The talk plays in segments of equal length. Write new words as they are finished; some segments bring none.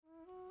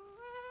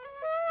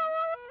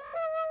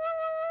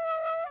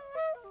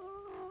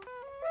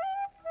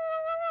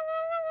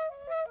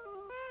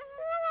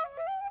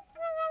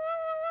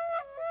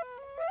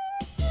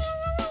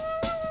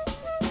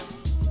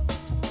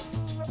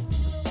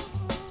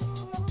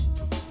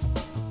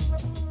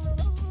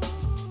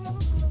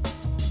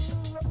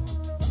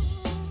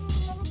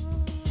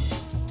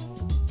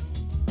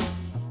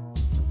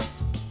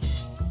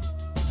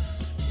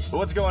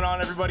What's going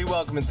on, everybody?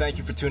 Welcome and thank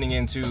you for tuning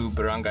in to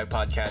Barangay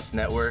Podcast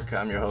Network.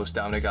 I'm your host,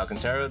 Dominic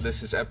Alcantara.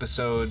 This is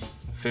episode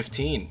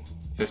 15.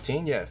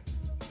 15? Yeah.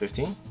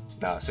 15?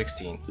 No,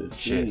 16. 15.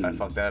 Shit, I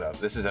fucked that up.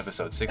 This is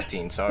episode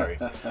 16, sorry.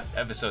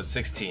 Episode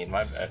 16,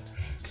 my bad.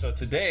 So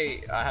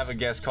today, I have a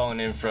guest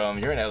calling in from...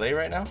 You're in LA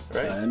right now,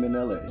 right? I am in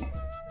LA.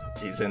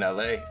 He's in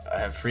LA. I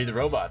have Free the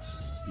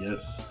Robots.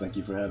 Yes, thank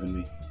you for having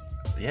me.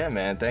 Yeah,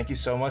 man. Thank you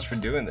so much for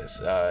doing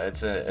this.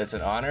 It's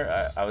an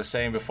honor. I was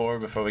saying before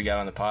we got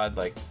on the pod,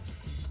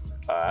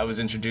 I was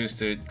introduced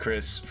to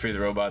Chris Free the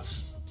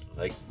Robots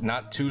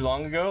not too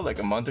long ago, like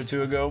a month or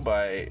two ago,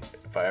 by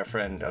our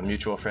friend, a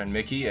mutual friend,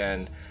 Mickey,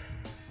 and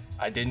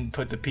I didn't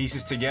put the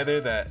pieces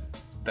together that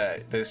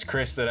this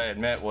Chris that I had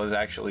met was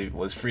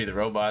Free the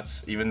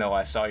Robots, even though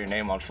I saw your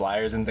name on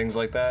flyers and things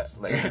like that.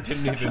 It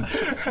didn't even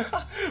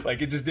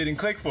it just didn't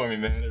click for me,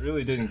 man. It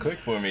really didn't click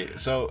for me.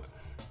 So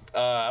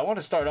I want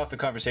to start off the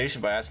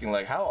conversation by asking,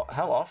 how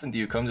often do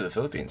you come to the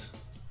Philippines?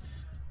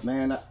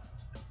 Man,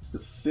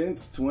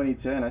 since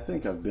 2010, I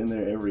think I've been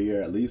there every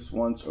year at least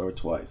once or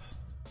twice.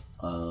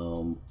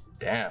 Damn.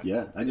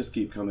 Yeah, I just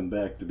keep coming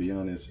back, to be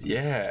honest.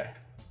 Yeah.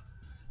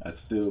 I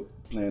still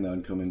plan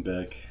on coming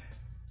back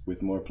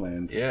with more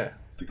plans. Yeah.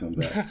 To come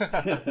back.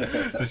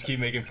 Just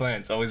keep making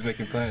plans. Always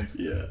making plans.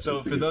 Yeah.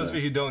 So for those of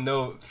you who don't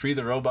know, Free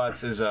the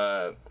Robots is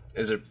a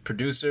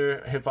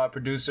producer, hip hop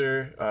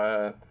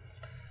producer,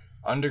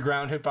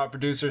 underground hip hop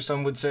producer,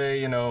 some would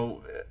say,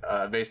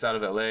 based out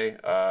of LA.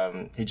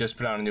 He just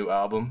put out a new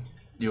album.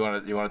 You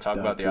want to talk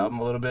about the album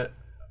a little bit?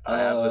 I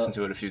have listened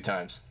to it a few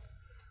times.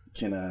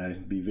 Can I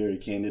be very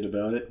candid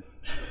about it?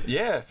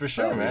 Yeah, for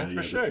sure, man.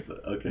 For sure.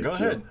 Okay, go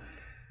ahead.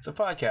 It's a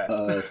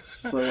podcast.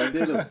 So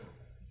I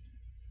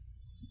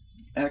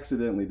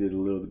accidentally did a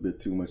little bit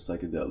too much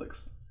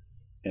psychedelics,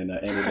 and I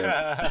ended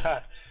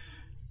up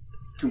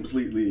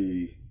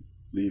completely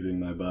leaving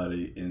my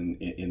body in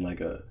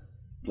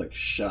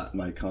shot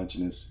my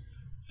consciousness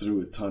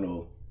through a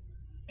tunnel,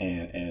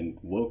 and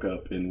woke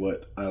up in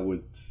what I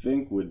would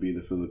think would be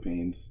the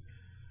Philippines.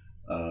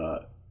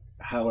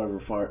 However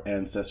far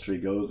ancestry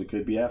goes, it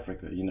could be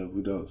Africa,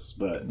 who knows?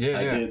 But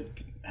I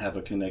did have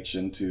a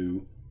connection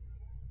to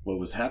what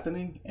was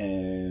happening,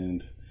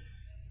 and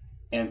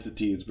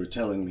entities were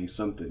telling me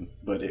something,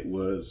 but it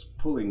was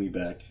pulling me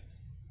back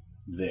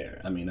there.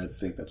 I mean, I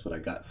think that's what I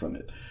got from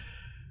it.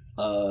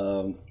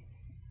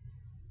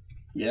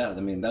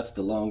 That's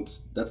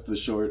the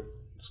short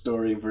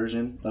story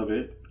version of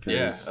it.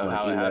 Because in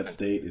that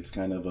state, it's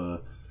kind of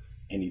an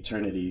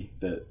eternity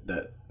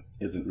that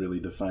isn't really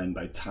defined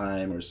by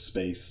time or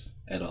space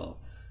at all.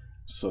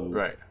 So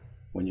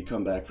when you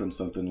come back from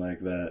something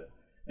like that,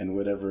 and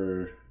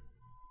whatever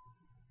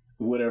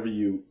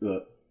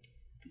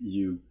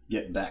you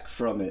get back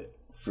from it,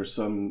 for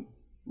some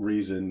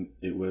reason,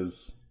 it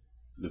was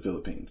the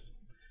Philippines.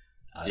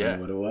 I don't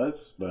know what it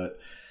was, but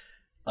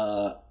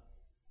I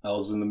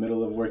was in the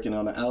middle of working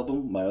on an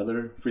album, my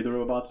other Free the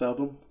Robots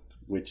album,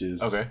 which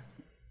is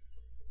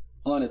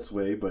on its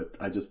way, but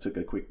I just took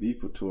a quick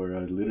detour.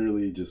 I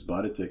literally just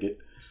bought a ticket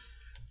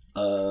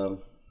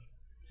and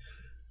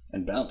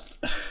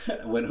bounced.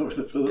 I went over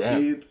to the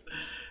Philippines,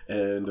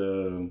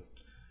 and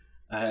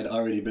I had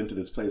already been to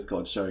this place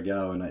called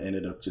Siargao, and I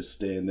ended up just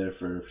staying there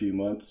for a few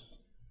months,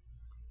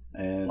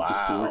 and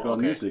just to work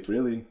on music,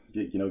 really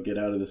get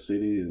out of the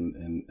city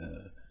and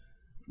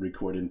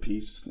record in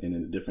peace in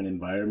a different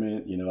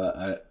environment.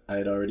 I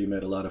had already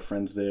met a lot of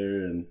friends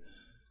there, and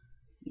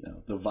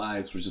the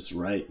vibes were just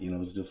right. It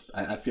was just,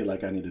 I feel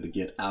like I needed to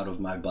get out of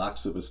my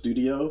box of a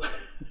studio.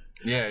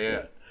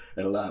 Yeah.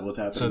 And a lot was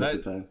happening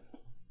at the time.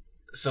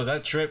 So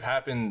that trip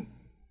happened,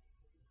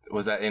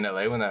 was that in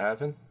LA when that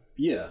happened?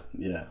 Yeah.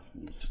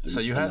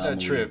 So you had that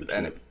trip,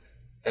 and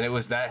it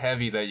was that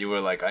heavy that you were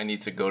like, I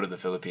need to go to the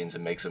Philippines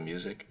and make some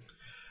music?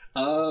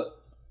 Of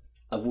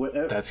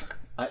whatever. That's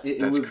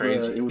was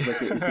crazy. It was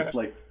just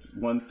like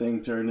one thing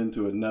turned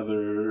into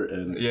another,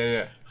 and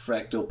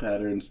fractal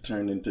patterns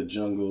turned into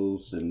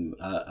jungles, and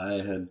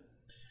I had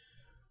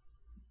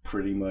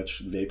pretty much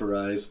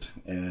vaporized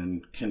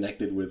and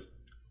connected with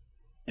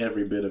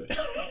every bit of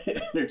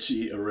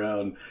energy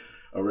around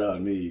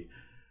me.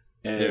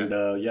 And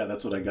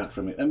that's what I got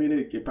from it. I mean,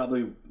 it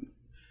probably,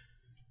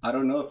 I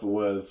don't know if it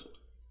was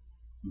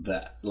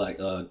that like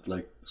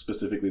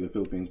specifically the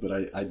Philippines, but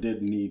I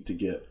did need to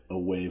get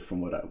away from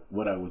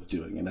what I was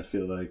doing, and I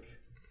feel like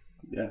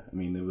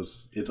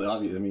it's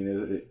obvious. I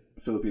mean,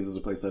 Philippines is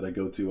a place that I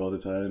go to all the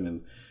time,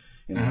 and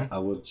I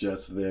was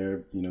just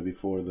there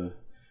before the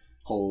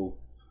whole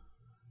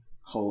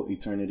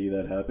eternity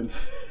that happened.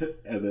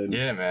 And then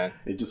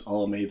it just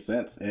all made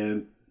sense,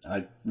 and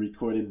I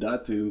recorded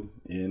Datu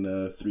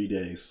in 3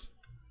 days.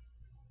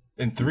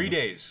 In 3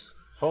 days?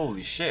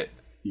 Holy shit.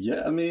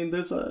 Yeah, I mean,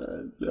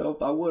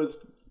 I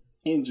was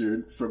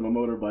injured from a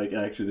motorbike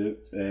accident,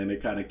 and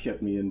it kind of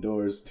kept me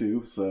indoors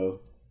too,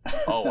 so.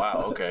 Oh,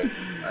 wow, okay.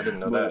 I didn't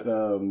know that.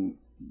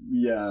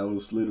 I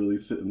was literally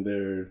sitting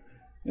there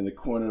in the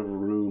corner of a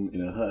room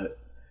in a hut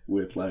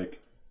with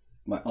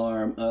my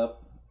arm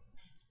up,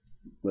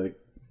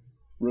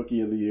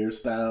 Rookie of the Year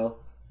style,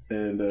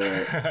 and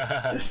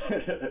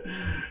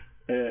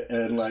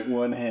and like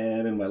one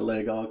hand and my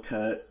leg all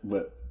cut.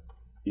 But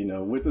you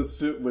know, with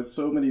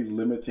so many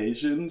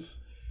limitations,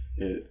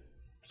 it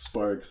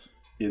sparks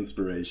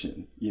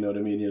inspiration. You know what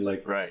I mean? You're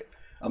like, right.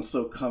 I'm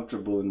so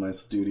comfortable in my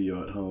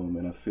studio at home,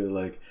 and I feel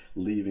like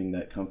leaving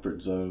that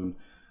comfort zone,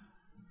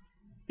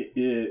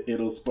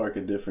 it'll spark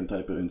a different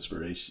type of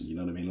inspiration. You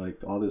know what I mean?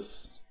 Like all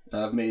this,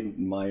 I've made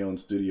my own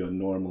studio a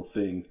normal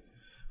thing,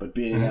 but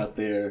being out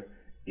there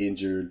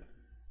injured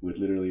with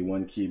literally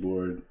one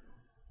keyboard,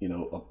 you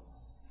know,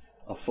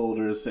 a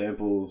folder of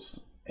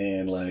samples,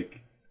 and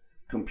like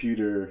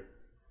computer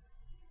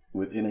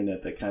with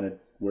internet that kind of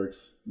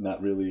works, not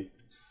really.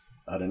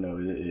 I don't know.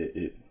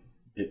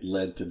 It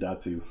led to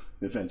Datu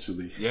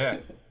eventually. Yeah.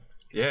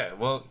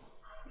 Well,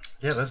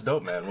 yeah, that's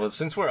dope, man. Well,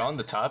 since we're on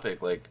the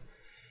topic, like,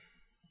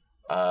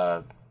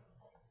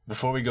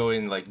 before we go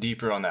in like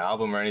deeper on the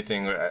album or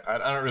anything, I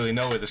don't really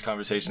know where this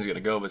conversation is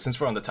gonna go. But since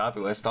we're on the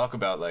topic, let's talk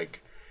about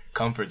like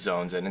comfort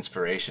zones and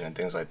inspiration and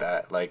things like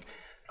that. Like,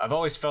 I've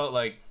always felt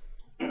like,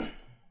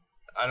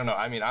 I don't know.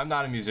 I mean, I'm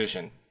not a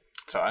musician,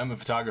 so I'm a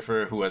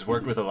photographer who has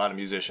worked with a lot of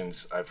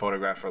musicians. I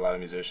photographed for a lot of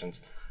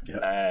musicians,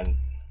 and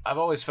I've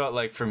always felt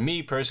like, for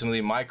me personally,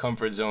 my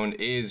comfort zone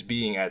is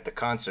being at the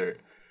concert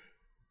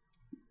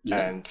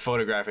and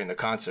photographing the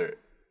concert.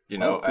 You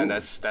know, and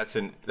that's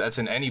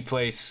in any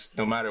place,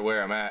 no matter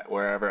where I'm at,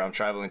 wherever I'm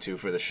traveling to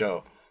for the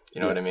show.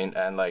 You know what I mean?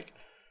 And like,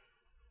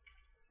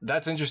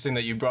 that's interesting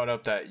that you brought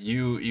up that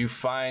you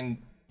found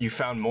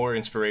more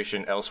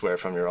inspiration elsewhere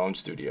from your own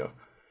studio.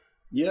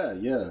 Yeah.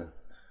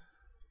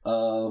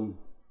 I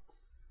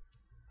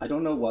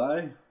don't know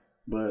why,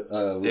 but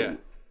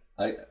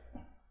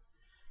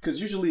because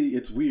usually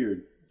it's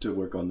weird to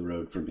work on the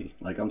road for me.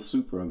 Like, I'm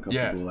super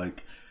uncomfortable.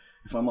 Like,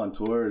 if I'm on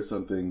tour or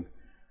something,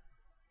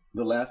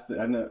 the last thing,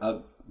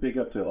 I big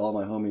up to all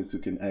my homies who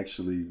can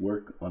actually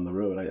work on the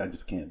road. I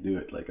just can't do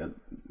it. Like,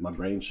 my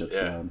brain shuts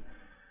down.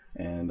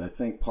 And I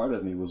think part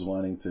of me was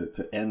wanting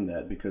to end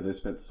that, because I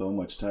spent so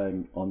much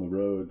time on the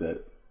road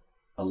that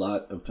a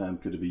lot of time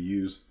could be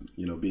used,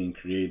 you know, being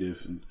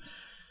creative and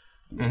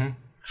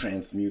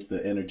transmute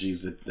the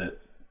energies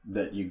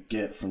that you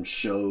get from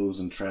shows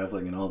and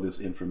traveling and all this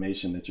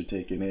information that you're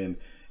taking in,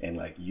 and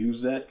like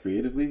use that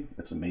creatively.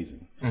 That's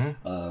amazing.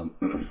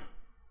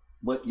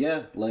 But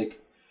yeah, like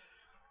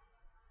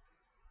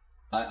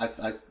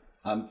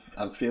I'm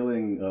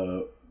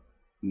feeling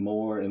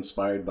more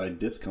inspired by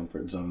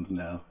discomfort zones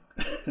now.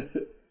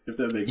 If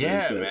that makes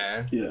any sense.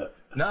 Man. Yeah.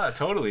 No,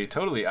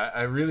 totally.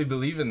 I really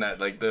believe in that.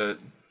 Like the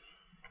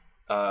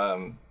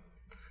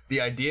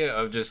idea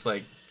of just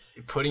like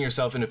putting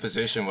yourself in a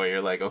position where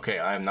you're like, okay,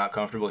 I am not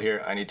comfortable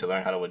here. I need to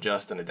learn how to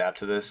adjust and adapt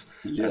to this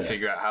and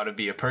figure out how to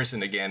be a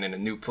person again in a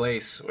new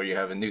place where you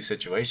have a new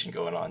situation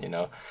going on, you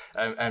know?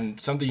 And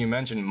something you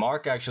mentioned,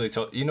 Mark actually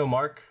told, you know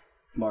Mark?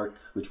 Mark,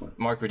 which one?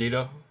 Mark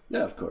Redito?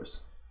 Yeah, of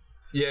course.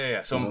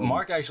 Yeah. So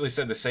Mark actually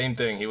said the same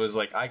thing. He was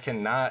like, I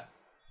cannot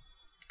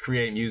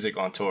create music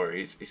on tour.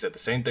 He said the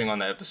same thing on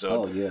the episode.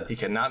 Oh, yeah. He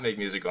cannot make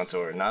music on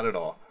tour. Not at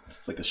all.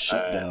 It's like a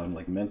shutdown,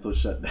 like mental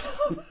shutdown.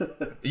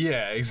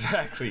 Yeah,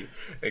 exactly.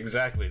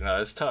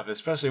 No, it's tough,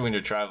 especially when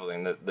you're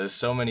traveling. There's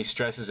so many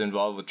stresses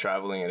involved with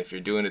traveling, and if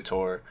you're doing a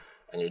tour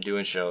and you're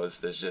doing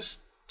shows, there's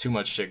just too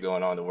much shit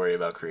going on to worry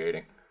about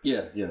creating.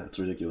 Yeah, it's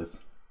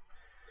ridiculous.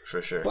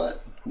 For sure.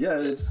 But yeah,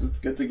 it's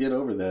good to get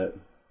over that,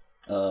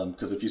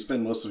 because if you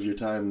spend most of your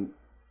time,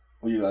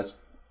 well, you know,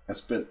 I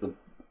spent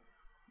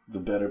the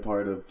better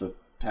part of the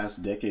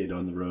past decade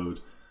on the road,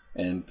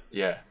 and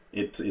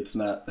it's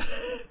not.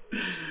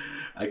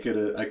 I could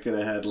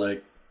have had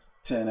like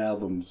 10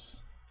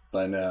 albums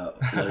by now,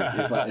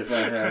 like if I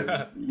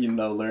had, you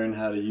know, learned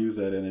how to use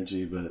that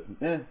energy. But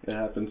it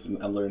happens,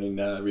 and I'm learning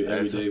now.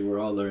 Every day we're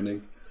all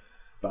learning.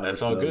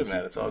 That's all good,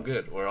 man. It's all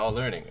good. We're all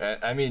learning.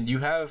 I mean, you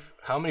have,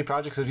 how many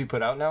projects have you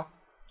put out now?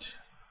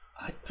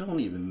 I don't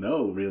even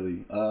know,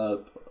 really.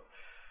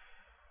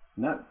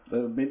 Not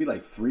maybe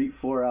like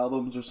 3-4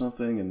 albums or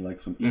something, and like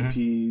some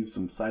EPs,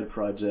 some side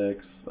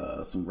projects,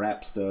 some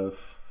rap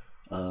stuff.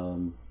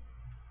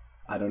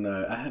 I don't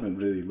know. I haven't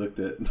really looked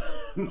at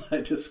my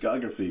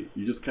discography.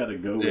 You just kind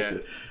of go with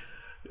it.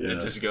 Yeah.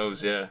 It just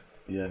goes, yeah.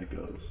 Yeah, it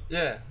goes.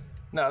 Yeah.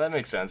 No, that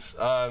makes sense.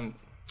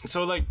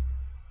 So like,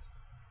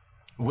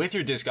 with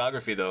your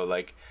discography though,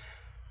 like,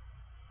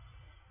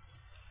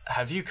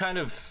 have you kind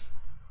of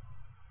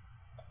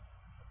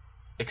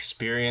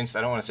experienced,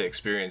 I don't want to say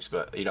experienced,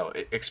 but, you know,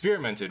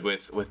 experimented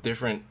with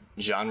different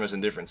genres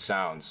and different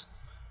sounds?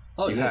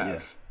 Oh, yeah.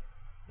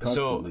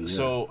 Constantly,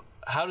 so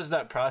how does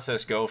that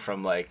process go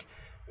from like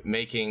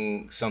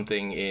making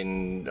something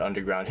in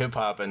underground hip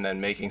hop and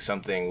then making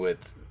something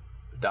with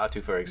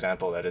Datu, for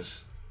example, that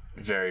is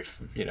very,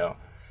 you know,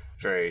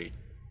 very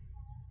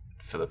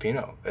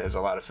Filipino? It has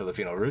a lot of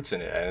Filipino roots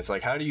in it, and it's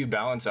like, how do you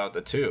balance out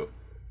the two?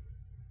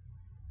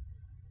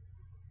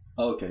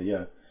 Okay,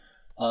 yeah.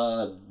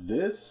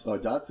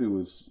 Datu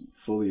was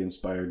fully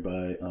inspired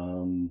by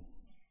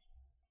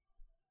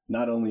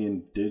not only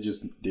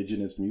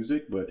indigenous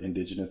music, but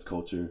indigenous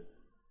culture,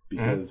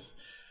 because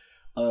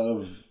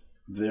of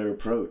their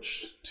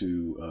approach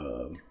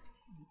to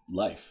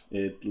life.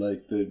 It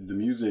like the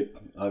music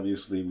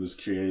obviously was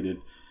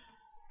created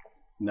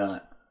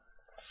not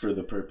for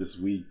the purpose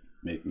we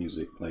make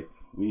music. Like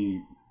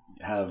we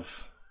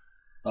have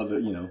other,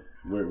 you know,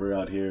 we're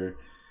out here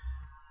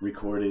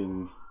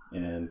recording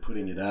and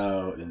putting it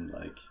out and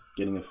like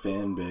getting a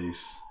fan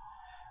base,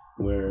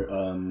 where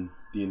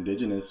the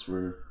indigenous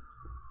were,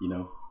 you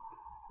know,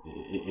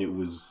 it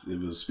was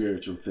a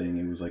spiritual thing.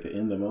 It was like an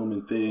in the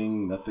moment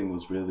thing. Nothing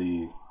was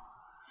really.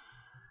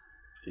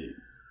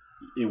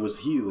 It was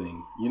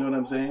healing. You know what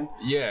I'm saying?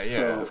 Yeah,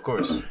 so, of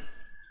course.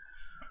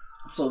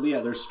 So yeah,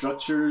 there's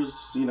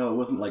structures. You know, it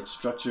wasn't like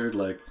structured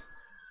like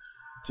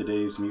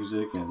today's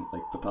music and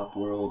like the pop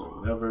world or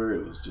whatever.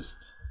 It was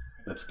just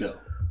let's go.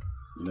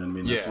 You know what I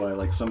mean? That's why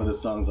like some of the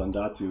songs on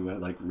Datu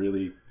like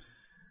really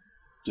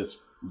just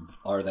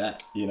are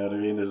that. You know what I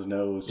mean? There's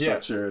no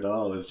structure at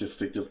all. It's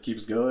just it just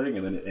keeps going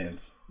and then it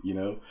ends. You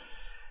know.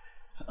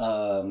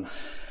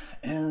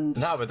 And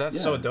no, but that's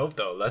so dope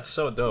though. That's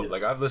so dope. Yeah.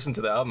 Like I've listened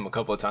to the album a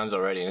couple of times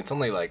already, and it's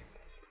only like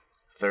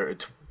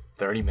 30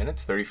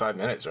 minutes, 35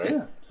 minutes, right?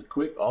 Yeah, it's a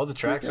quick. All the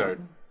tracks are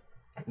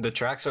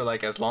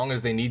like as long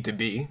as they need to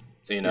be.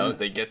 So, you know,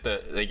 they get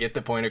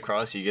the point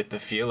across. You get the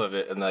feel of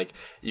it, and like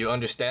you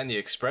understand the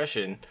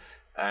expression,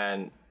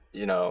 and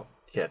you know,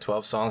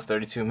 12 songs,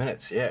 32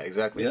 minutes. Yeah,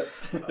 exactly. Yep.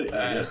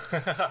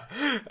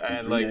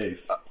 And like.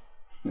 Days.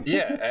 And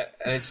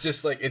it's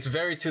just like it's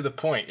very to the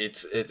point.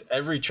 It's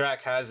every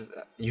track has,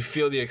 you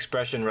feel the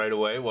expression right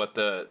away, what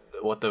the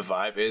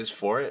vibe is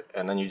for it,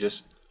 and then you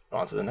just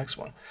on to the next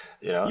one.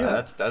 You know,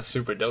 that's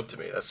super dope to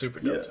me. That's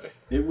super dope to me.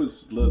 It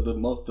was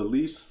the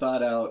least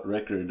thought out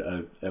record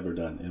I've ever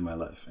done in my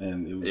life,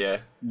 and it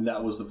was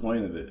that was the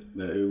point of it.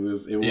 It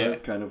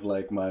was kind of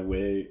like my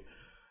way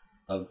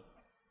of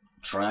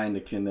trying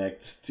to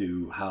connect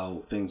to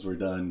how things were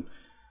done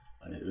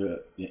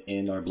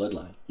in our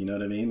bloodline. You know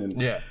what I mean?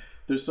 And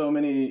there's so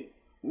many.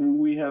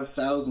 We have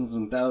thousands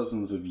and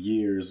thousands of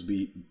years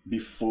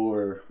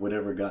before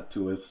whatever got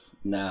to us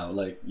now.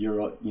 Like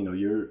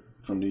you're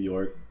from New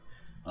York.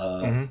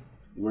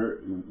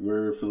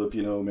 We're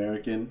Filipino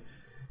American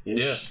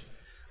ish.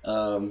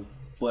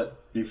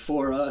 But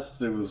before us,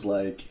 there was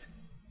like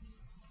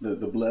the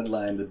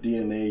bloodline, the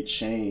DNA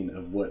chain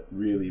of what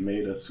really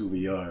made us who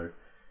we are.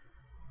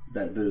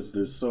 That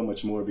there's so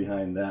much more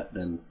behind that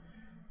than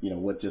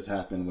what just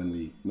happened when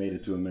we made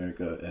it to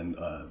America and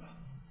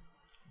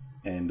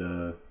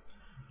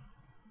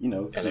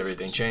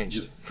everything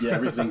changed.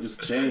 Everything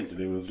just changed.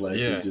 It was like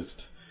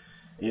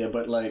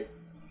but like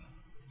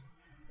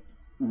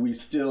we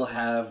still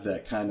have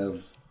that kind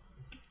of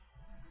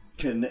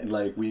connect.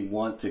 Like we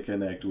want to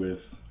connect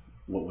with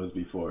what was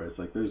before. It's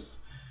like there's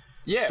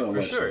so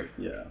much. Sure.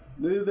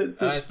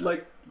 There's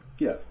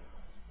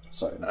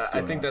Sorry.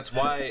 I think that's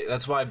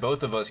why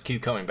both of us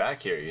keep coming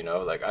back here. You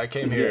know, like I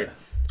came here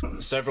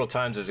several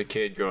times as a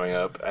kid growing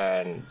up,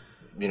 and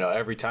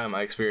every time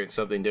I experienced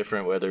something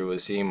different, whether it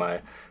was seeing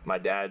my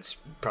dad's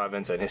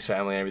province and his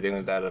family and everything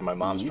like that, and my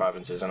mom's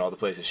provinces and all the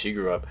places she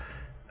grew up,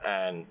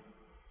 and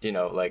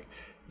like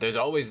there's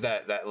always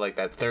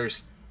that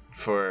thirst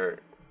for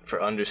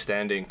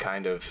understanding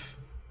kind of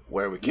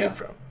where we came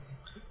from.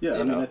 Yeah,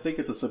 I mean, I think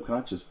it's a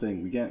subconscious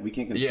thing. We can't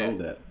control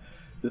that.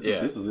 This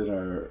is in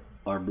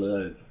our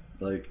blood,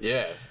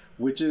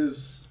 which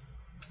is,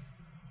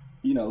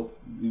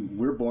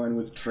 we're born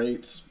with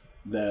traits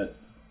that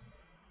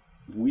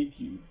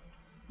you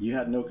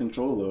had no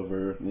control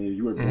over.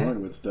 You were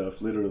born with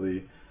stuff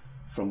literally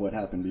from what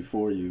happened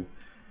before you,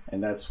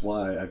 and that's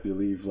why I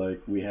believe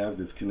like we have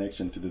this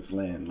connection to this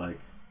land, like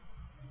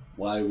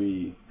why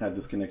we have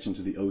this connection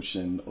to the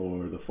ocean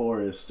or the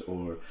forest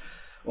or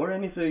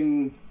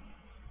anything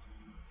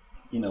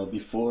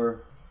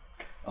before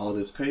all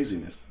this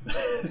craziness.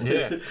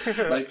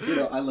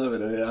 I love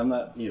it. I'm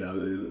not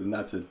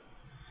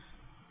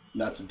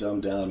not to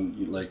dumb down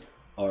like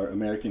our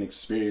American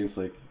experience.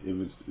 Like it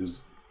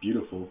was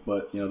beautiful,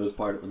 but there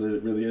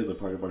really is a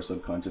part of our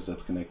subconscious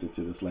that's connected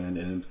to this land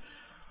and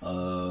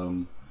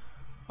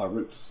our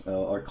roots,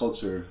 our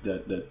culture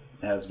that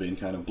has been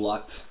kind of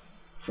blocked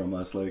from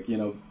us. Like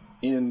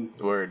in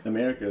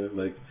America,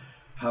 like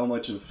how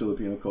much of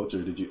Filipino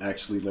culture did you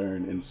actually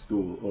learn in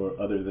school, or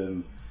other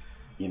than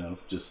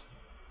just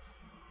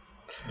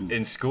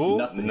in school?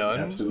 Nothing. None.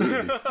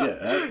 Absolutely. Yeah,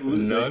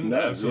 absolutely. None.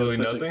 Absolutely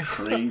such nothing. A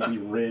crazy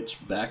rich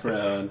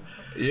background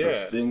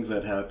of things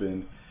that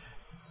happened,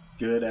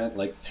 good and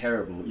like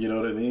terrible. You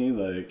know what I mean?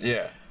 Like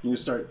you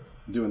start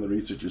doing the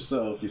research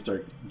yourself. You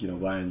start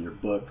buying your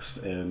books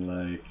and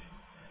like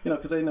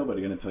because ain't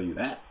nobody gonna tell you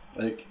that.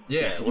 Like you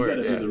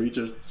gotta do the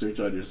research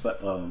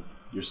on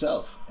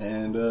yourself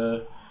and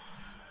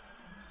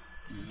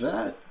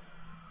that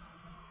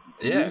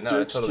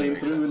research totally came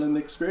through sense. in an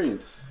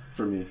experience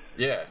for me.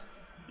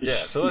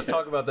 So let's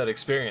talk about that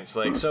experience.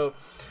 Like so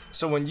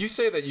when you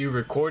say that you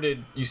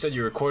said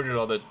you recorded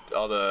all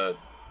the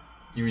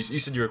you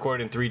said you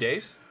recorded in 3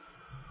 days?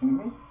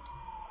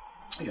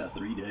 Yeah,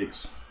 3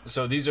 days.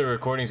 So these are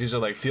recordings, these are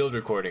like field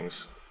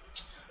recordings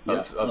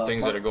of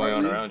things that are going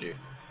on around you.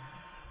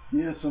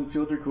 Yeah, some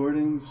field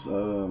recordings.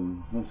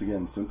 Once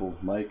again, simple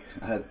mic.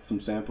 I had some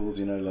samples,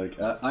 you know, like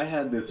I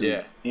had this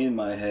in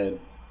my head,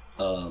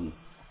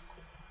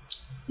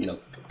 you know,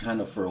 kind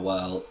of for a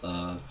while.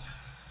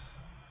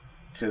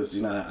 Because,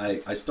 you know,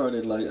 I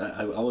started, like,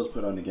 I was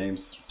put on the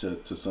games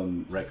to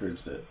some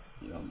records that,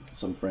 you know,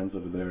 some friends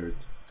over there,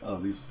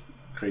 these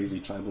crazy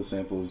tribal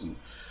samples, and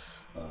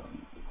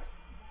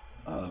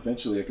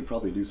eventually I could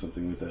probably do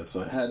something with that.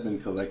 So I had been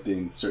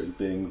collecting certain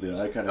things. You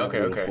know, I kind of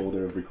have a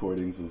folder of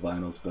recordings of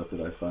vinyl stuff that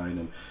I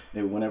find,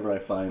 and whenever I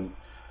find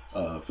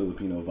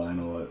Filipino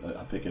vinyl,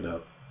 I pick it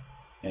up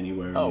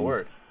anywhere. Oh,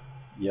 word.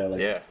 Yeah,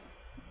 like,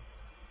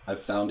 I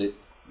found it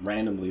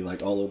randomly,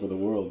 like, all over the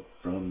world,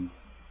 from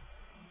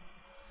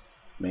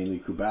mainly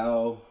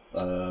Cubao,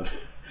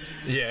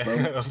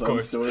 some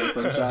stores,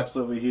 some shops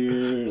over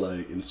here,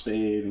 like in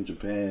Spain, in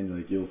Japan,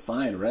 like you'll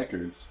find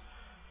records.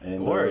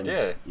 And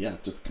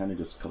just kind of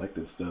just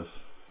collected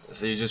stuff.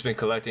 So you've just been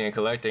collecting,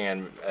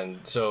 and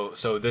so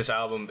this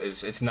album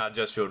it's not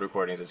just field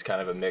recordings, it's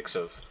kind of a mix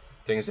of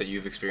things that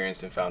you've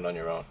experienced and found on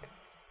your own.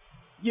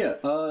 Yeah,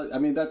 I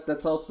mean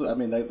that's also, I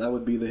mean that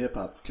would be the hip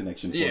hop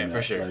connection.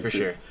 For sure, like, for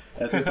sure.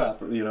 As hip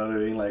hop, you know what I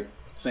mean, like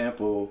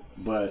sample,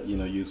 but you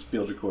know, use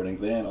field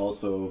recordings, and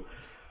also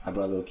I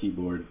brought a little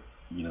keyboard,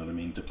 you know what I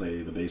mean, to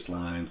play the bass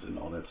lines and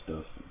all that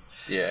stuff.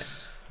 Yeah.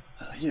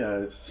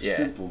 It's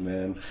simple,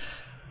 man.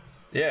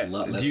 Yeah.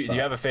 Do you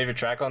have a favorite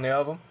track on the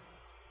album?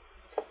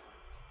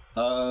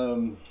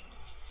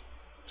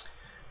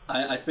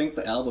 I think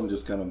the album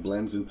just kind of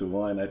blends into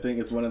one. I think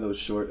it's one of those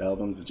short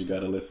albums that you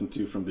got to listen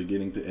to from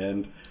beginning to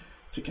end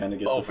to kind of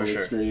get the full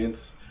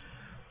experience.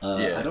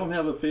 I don't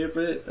have a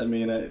favorite. I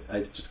mean,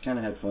 I just kind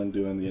of had fun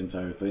doing the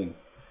entire thing.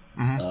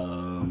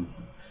 Mm-hmm.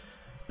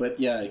 But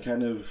yeah, I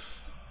kind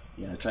of,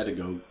 I try to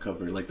go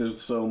cover, like,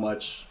 there's so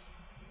much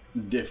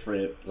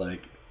different,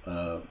 like,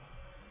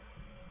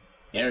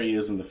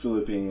 areas in the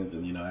Philippines,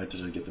 and, you know, I try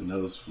to get the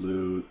nose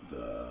flute,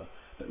 the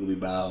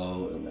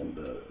ulibao, and then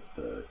the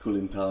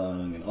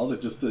kulintang, and all the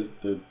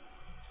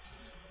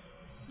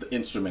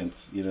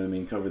instruments, you know what I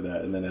mean, cover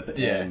that. And then at the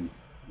end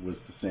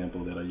was the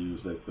sample that I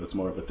used, like, it's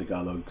more of a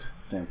Tagalog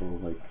sample,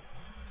 like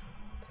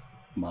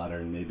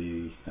modern,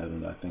 maybe, I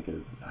don't know, I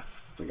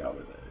forgot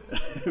what that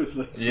it was,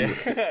 like, maybe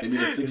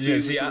the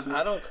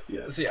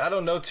 60s. I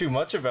don't know too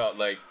much about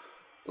like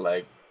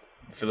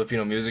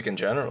Filipino music in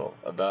general,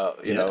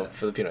 about you know,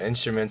 Filipino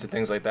instruments and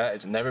things like that.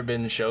 It's never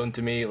been shown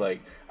to me.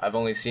 Like, I've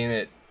only seen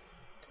it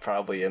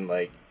probably in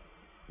like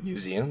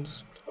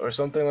museums or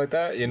something like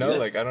that, you know.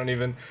 Like I don't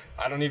even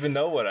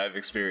know what I've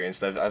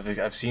experienced.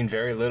 I've seen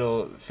very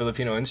little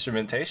Filipino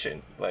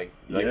instrumentation, like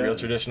real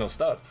traditional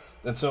stuff.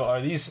 And so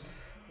are these,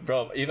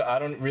 bro, I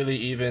don't really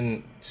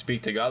even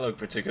speak Tagalog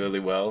particularly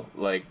well.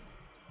 Like,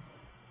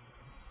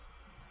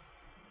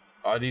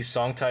 are these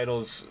song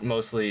titles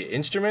mostly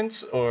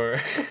instruments, or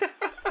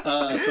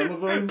some of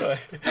them?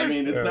 I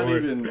mean, it's not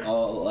even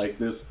all, like,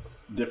 there's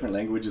different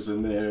languages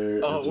in there.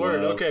 Oh,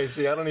 word. Well. Okay,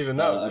 see, I don't even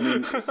know. I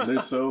mean,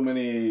 there's so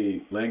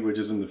many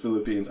languages in the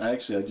Philippines.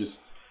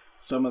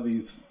 Some of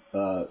these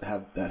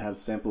have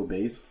sample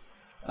based.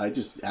 I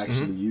just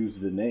actually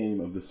used the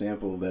name of the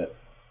sample that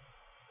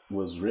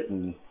was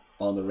written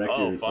on the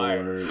record,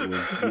 or it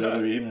was, you know what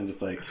I mean? I'm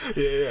just like,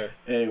 hey,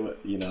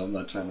 you know, I'm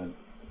not trying to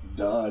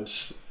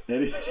dodge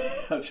anything.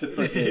 I'm just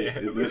like, hey,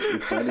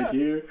 it started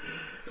here,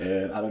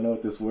 and I don't know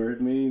what this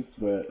word means,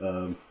 but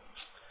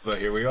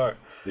here we are.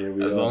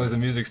 As long as the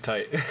music's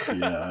tight.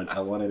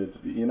 I wanted it to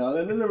be, you know.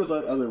 And then there was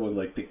other ones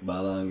like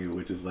Tikbalang,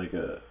 which is like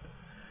a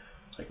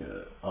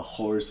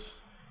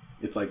horse.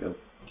 It's like a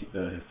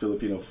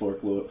Filipino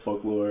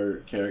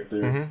folklore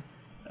character.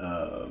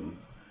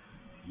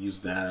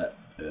 Used that.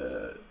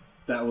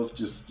 That was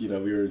just, you know,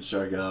 we were in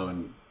Siargao,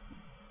 and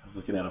I was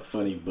looking at a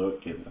funny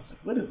book, and I was like,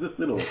 what is this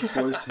little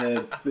horse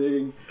head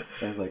thing?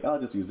 And I was like, I'll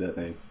just use that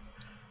name.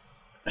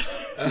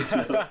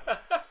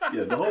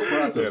 Yeah, the whole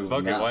process was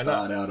not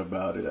thought out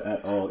about it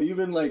at all.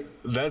 Even like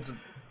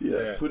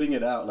putting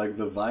it out, like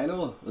the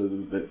vinyl,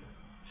 that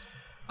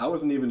I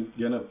wasn't even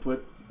gonna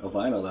put a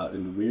vinyl out,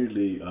 and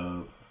weirdly,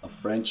 a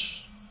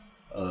French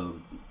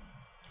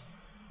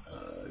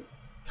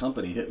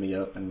company hit me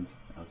up, and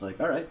I was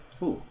like, all right,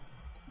 cool.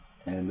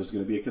 And there's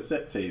going to be a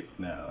cassette tape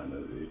now.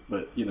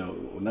 But, you know,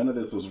 none of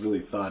this was really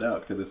thought out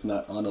because it's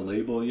not on a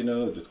label, you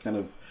know, just kind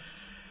of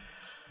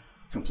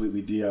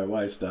completely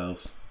DIY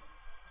styles.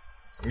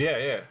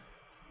 Yeah.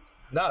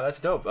 No, that's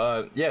dope.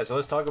 So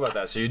let's talk about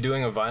that. So you're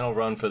doing a vinyl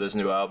run for this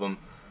new album,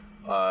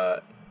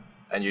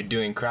 and you're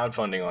doing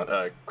crowdfunding on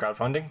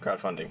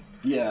crowdfunding.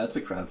 Yeah, it's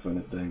a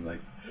crowdfunded thing.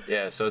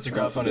 So it's a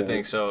crowdfunded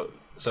thing. So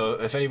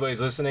if anybody's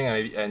listening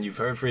and you've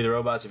heard Free the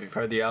Robots, if you've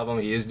heard the album,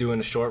 he is doing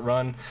a short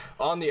run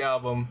on the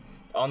album,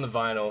 on the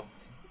vinyl.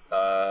 It's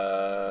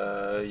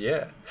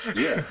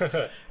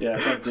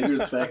on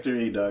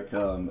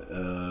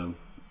diggersfactory.com.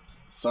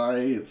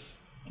 Sorry,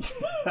 it's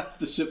has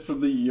to ship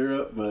from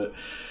Europe, but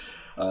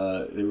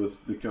it was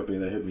the company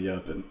that hit me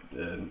up, and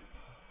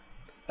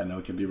I know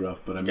it can be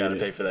rough, but I gotta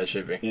pay for that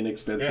shipping.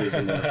 Inexpensive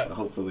enough,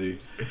 hopefully.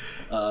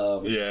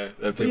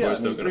 That people are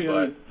still gonna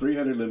buy.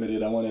 300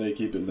 limited. I wanted to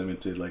keep it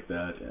limited like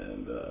that,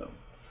 and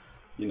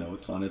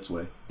it's on its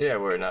way. Yeah,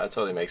 it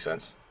totally makes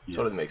sense.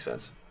 Totally makes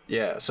sense.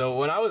 Yeah. So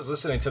when I was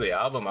listening to the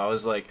album, I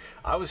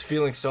was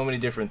feeling so many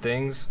different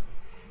things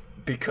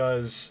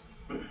because,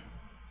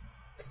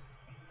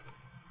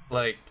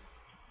 like,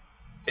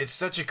 it's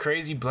such a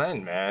crazy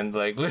blend, man.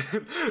 Like,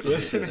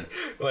 listening,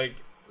 like,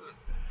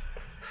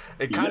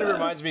 it kind of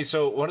reminds me.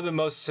 So one of the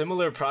most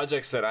similar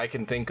projects that I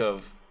can think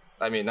of,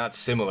 I mean, not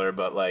similar,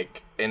 but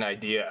like an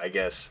idea, I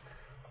guess.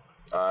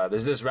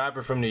 There's this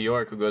rapper from New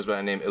York who goes by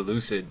the name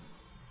Elucid.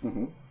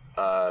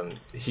 Mm-hmm.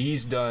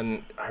 He's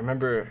done. I don't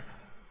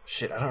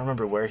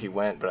remember where he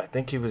went, but I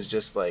think he was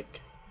just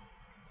like,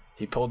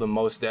 he pulled a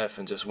Mos Def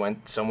and just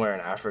went somewhere in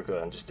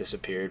Africa and just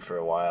disappeared for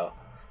a while.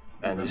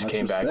 And just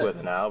came back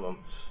with an album.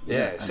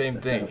 Yeah, same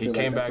thing. He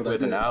came back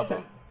with an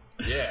album.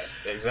 Yeah,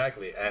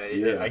 exactly.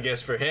 And I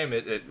guess for him,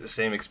 the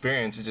same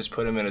experience. It just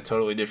put him in a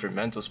totally different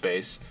mental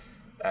space,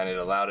 and it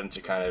allowed him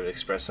to kind of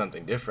express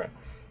something different.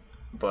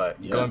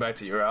 But going back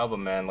to your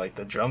album, man, like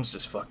the drums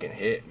just fucking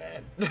hit,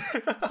 man.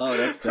 Oh,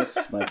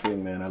 that's my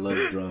thing, man. I love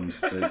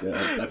drums.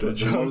 I put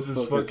the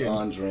most focus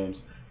on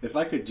drums. If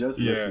I could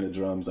just listen to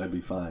drums, I'd be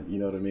fine. You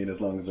know what I mean?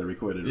 As long as I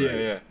recorded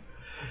right.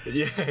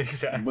 Yeah,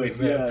 exactly. But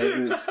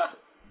man.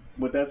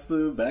 But that's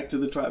back to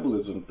the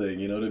tribalism thing,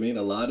 you know what I mean?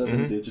 A lot of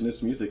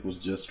indigenous music was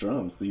just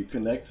drums. So you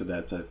connect to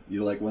that type.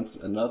 You like once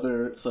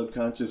another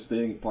subconscious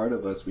thing, part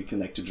of us, we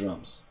connect to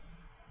drums.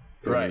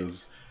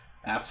 Because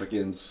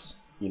Africans,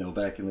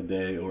 back in the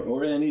day,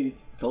 or any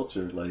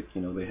culture, like,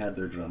 they had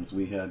their drums.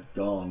 We had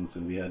gongs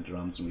and we had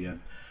drums and we had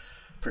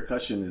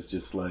percussion is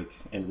just like,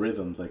 and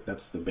rhythms, like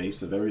that's the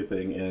base of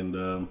everything. And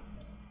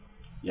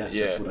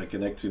that's what I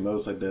connect to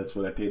most. Like that's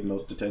what I paid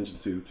most attention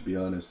to be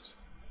honest.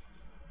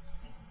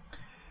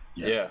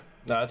 Yeah.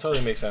 No, that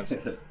totally makes sense.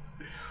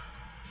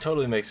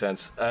 Totally makes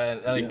sense.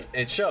 And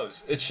it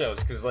shows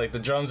because like the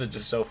drums are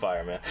just so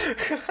fire, man.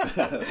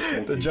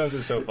 The drums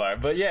are so fire.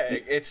 But yeah,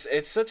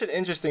 it's such an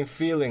interesting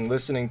feeling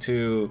listening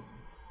to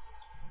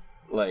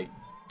like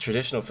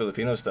traditional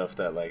Filipino stuff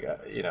that like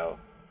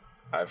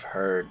I've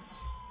heard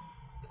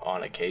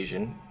on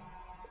occasion,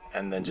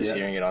 and then just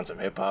hearing it on some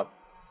hip hop.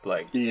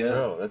 Like,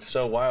 bro, that's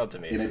so wild to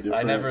me.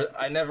 I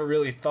never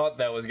really thought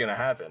that was gonna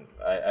happen.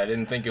 I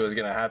didn't think it was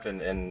gonna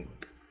happen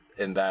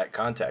in that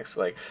context,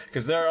 like,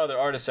 because there are other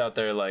artists out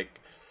there like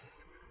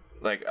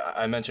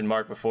I mentioned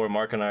Mark before.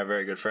 Mark and I are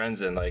very good friends,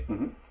 and like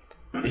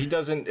he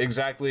doesn't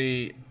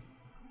exactly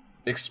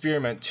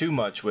experiment too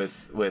much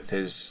with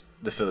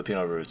the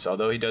Filipino roots,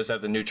 although he does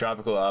have the new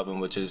Tropical album,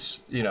 which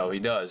is he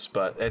does,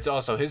 but it's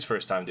also his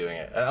first time doing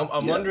it. And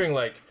I'm wondering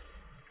like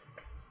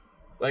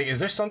is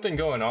there something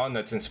going on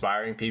that's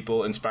inspiring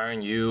people,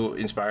 inspiring you,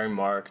 inspiring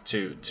Mark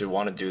to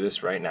want to do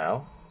this right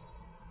now?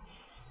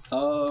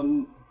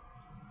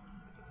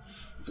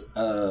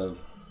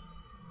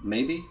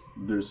 Maybe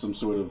there's some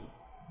sort of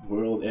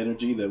world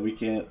energy that we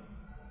can't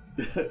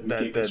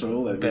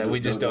control that we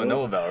just don't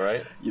know about,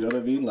 right? You know what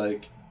I mean?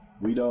 Like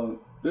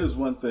there's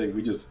one thing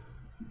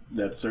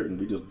that's certain,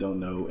 we just don't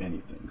know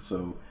anything.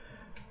 So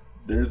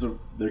there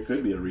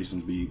could be a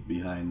reason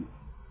behind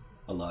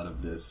a lot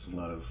of this, a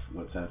lot of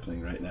what's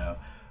happening right now,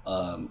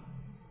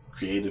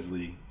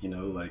 creatively.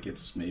 Like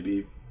it's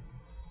maybe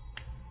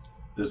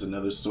there's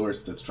another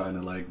source that's trying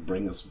to like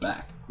bring us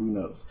back. Who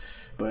knows?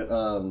 But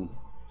I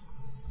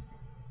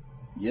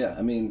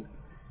mean,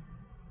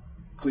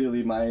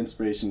 clearly my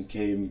inspiration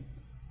came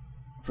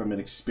from an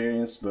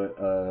experience, but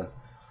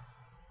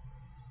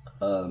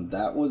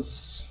that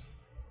was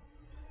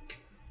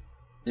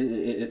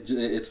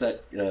it's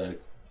that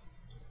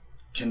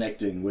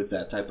connecting with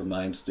that type of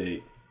mind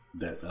state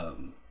that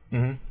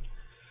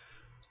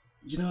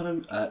you know what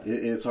I'm.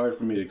 It's hard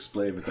for me to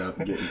explain without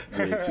getting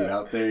way too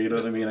out there. You know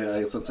what I mean?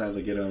 I sometimes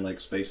I get on like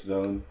Space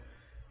Zone,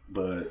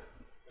 but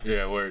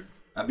word.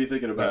 I'd be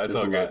thinking about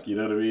this a lot. You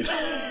know what I mean?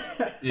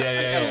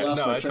 Yeah.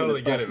 No, I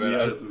totally get it,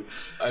 man.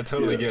 I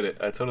totally get it.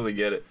 I totally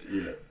get it.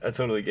 Yeah, I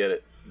totally get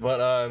it.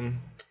 But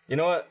you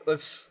know what?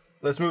 Let's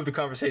move the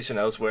conversation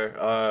elsewhere.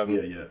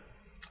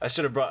 I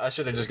should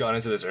have just gone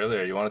into this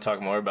earlier. You want to talk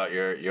more about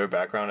your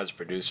background as a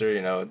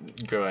producer?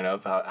 Growing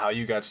up, how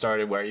you got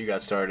started, where you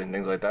got started, and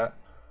things like that.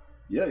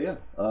 Yeah.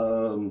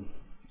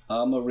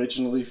 I'm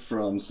originally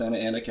from Santa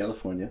Ana,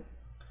 California.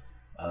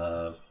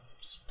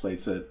 It's a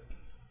place that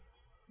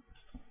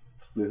it's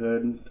the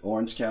hood,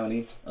 Orange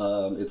County.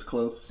 It's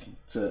close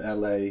to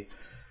LA,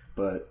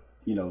 but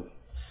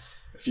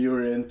if you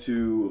were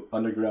into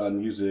underground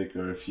music,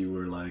 or if you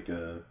were like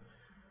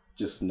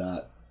just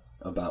not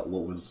about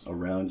what was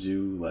around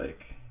you,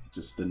 like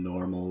just the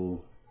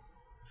normal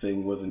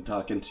thing wasn't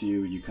talking to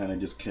you, you kind of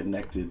just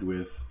connected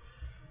with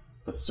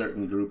a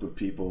certain group of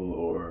people,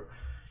 or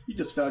you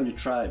just found your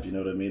tribe, you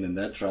know what I mean? And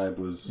that tribe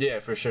was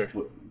for sure.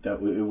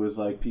 It was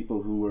like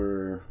people who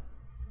were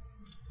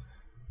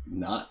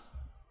not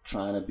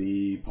trying to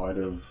be part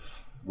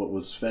of what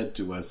was fed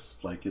to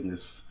us, like in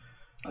this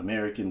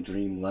American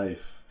dream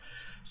life.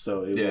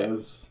 So it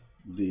was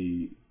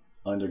the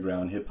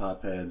underground hip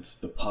hop heads,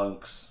 the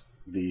punks,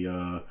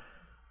 the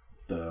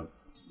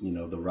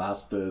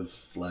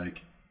Rastas,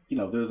 like,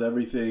 there's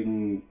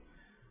everything.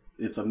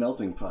 It's a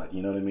melting pot,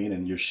 you know what I mean?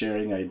 And you're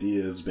sharing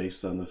ideas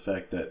based on the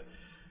fact that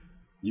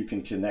you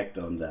can connect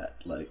on that,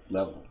 like,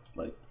 level.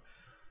 Like,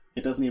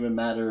 it doesn't even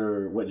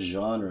matter what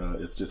genre,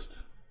 it's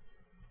just,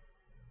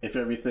 if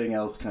everything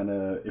else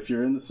if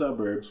you're in the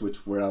suburbs,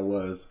 where I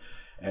was,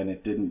 and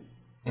it didn't,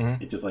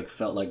 it just, like,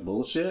 felt like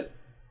bullshit,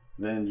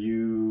 then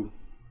you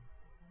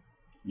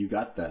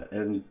got that.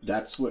 And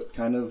that's what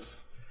kind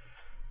of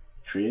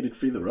created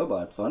Free the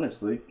Robots,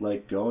 honestly.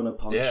 Like, going to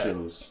punk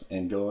shows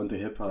and going to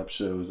hip-hop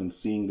shows and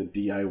seeing the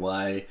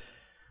DIY,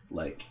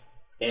 like,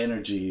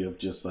 energy of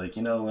just, like,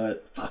 you know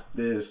what, fuck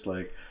this,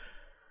 like,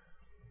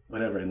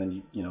 whatever. And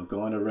then,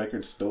 going to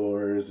record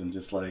stores and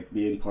just, like,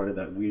 being part of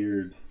that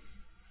weird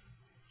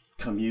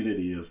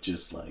community of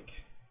just,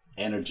 like,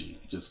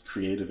 energy, just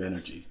creative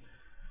energy.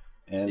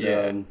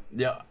 And,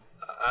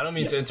 I don't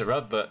mean to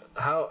interrupt, but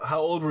how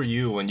old were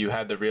you when you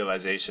had the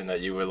realization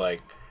that you were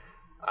like,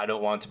 I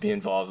don't want to be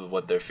involved with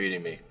what they're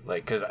feeding me?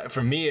 Like, because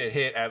for me, it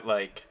hit at,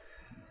 like,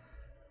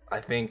 I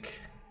think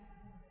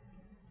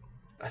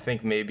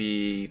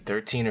maybe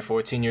 13 or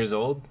 14 years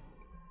old.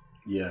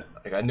 Yeah.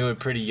 Like, I knew it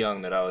pretty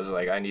young that I was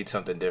like, I need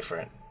something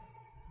different.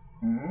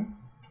 Mm-hmm.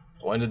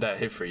 When did that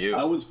hit for you?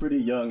 I was pretty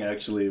young,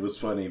 actually. It was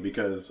funny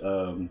because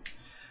I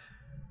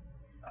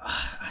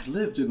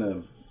lived in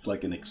an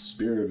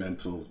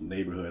experimental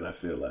neighborhood. I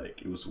feel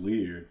like it was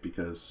weird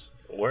because...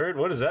 Word?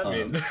 What does that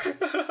mean?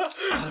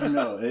 I don't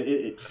know.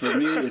 For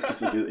me, it's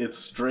just like, it's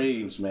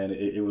strange, man.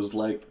 It was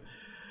like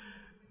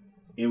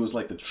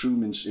the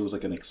Truman. It was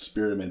like an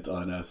experiment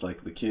on us.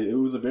 Like, the kid. It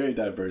was a very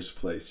diverse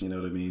place. You know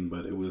what I mean?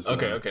 But it was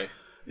okay.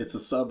 It's the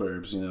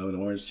suburbs, in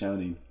Orange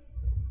County,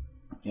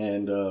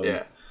 and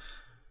I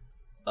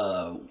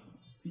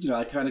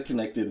kind of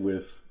connected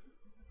with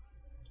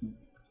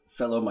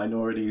fellow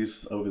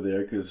minorities over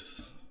there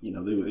because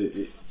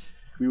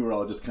we were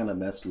all just kind of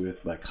messed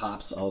with by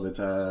cops all the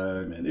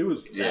time, and it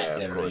was that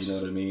era, you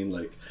know what I mean?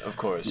 Like, of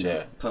course,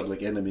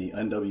 Public Enemy,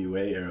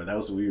 NWA era. That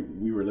was what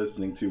we were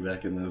listening to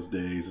back in those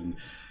days. And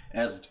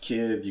as a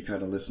kid, you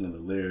kind of listen to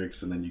the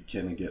lyrics, and then you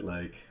kind of get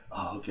like,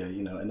 oh, okay,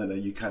 and then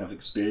you kind of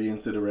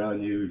experience it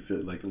around you. You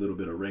feel like a little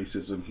bit of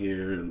racism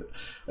here, and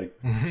like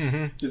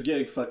just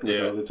getting fucked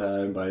with all the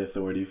time by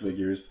authority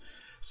figures.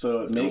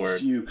 So it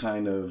makes you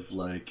kind of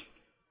like,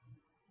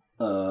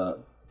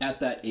 at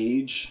that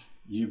age,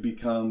 you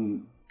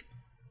become,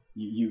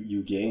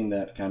 you gain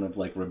that kind of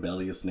like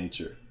rebellious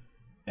nature,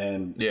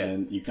 and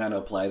you kind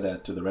of apply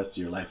that to the rest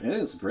of your life, and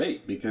it's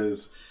great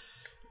because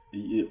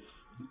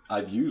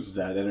I've used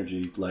that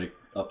energy like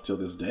up till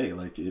this day.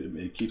 Like,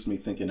 it keeps me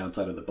thinking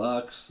outside of the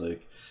box.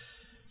 Like,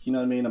 you know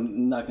what I mean?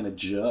 I'm not going to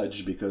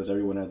judge because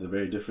everyone has a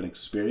very different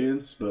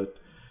experience, but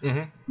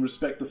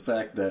respect the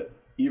fact that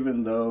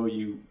even though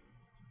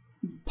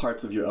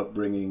parts of your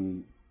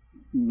upbringing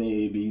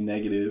may be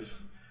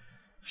negative,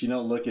 if you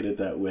don't look at it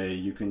that way,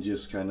 you can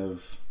just kind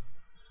of,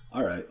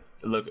 all right,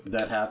 look,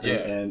 that happened,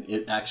 and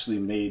it actually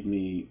made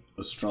me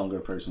a stronger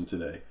person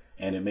today,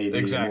 and it made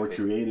me a more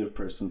creative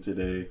person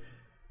today,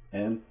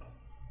 and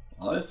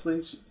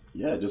honestly,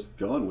 just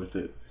going with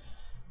it.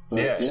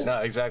 But,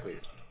 no, exactly.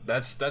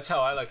 That's how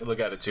I like to look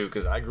at it too,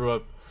 because I grew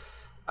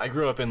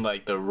up in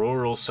like the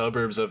rural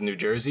suburbs of New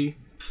Jersey.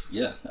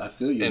 Yeah, I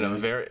feel you.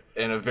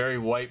 In a very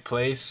white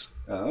place,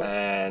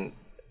 and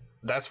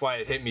that's why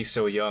it hit me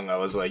so young. I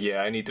was like,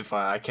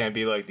 I can't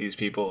be like these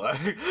people.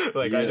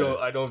 Like,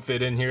 I don't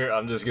fit in here.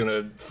 I'm just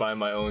gonna find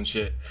my own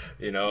shit,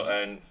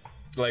 and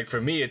like,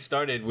 for me, it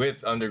started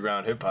with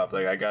underground hip hop.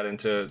 Like, I got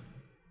into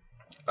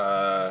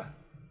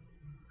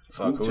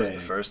who was the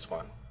first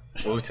one?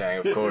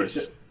 Wu-Tang, of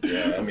course.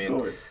 Yeah, of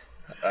course.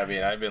 I've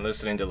been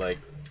listening to like,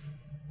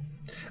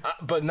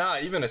 but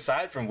even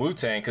aside from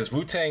Wu-Tang, because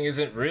Wu-Tang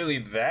isn't really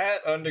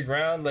that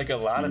underground. Like, a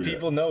lot of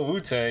people know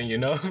Wu-Tang,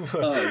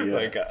 Oh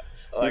yeah.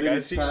 Like in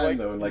its time,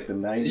 though, in like the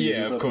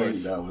 90s or something,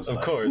 course. That was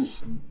of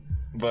course.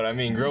 But I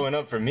mean, growing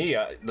up, for me,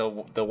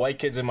 the white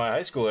kids in my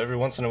high school, every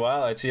once in a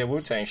while, I'd see a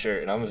Wu-Tang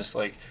shirt, and I'm just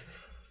like,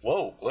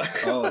 whoa.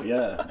 Oh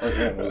yeah.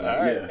 Okay. All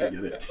right. Yeah, I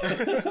get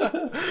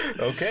it.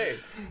 Okay.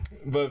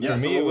 But for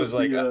me, it was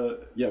like,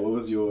 what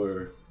was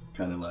your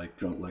kind of like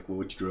what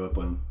would you grow up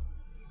on?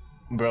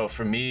 Bro,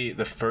 for me,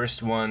 the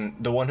first one,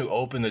 the one who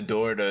opened the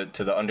door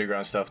to the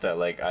underground stuff that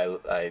like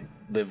I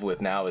live with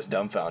now, is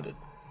Dumbfounded.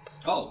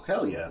 Oh,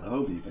 hell yeah, the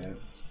Hobie, man.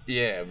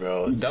 Yeah,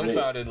 bro. He's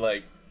Dumbfounded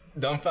great.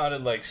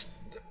 Like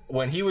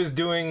when he was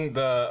doing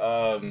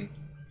the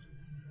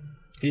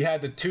he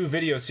had the 2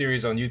 video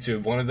series on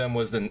YouTube. One of them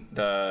was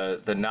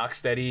the Knock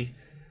Steady.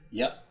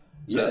 Yep.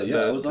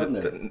 I was on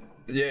that.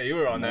 You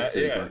were on that.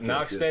 Yeah,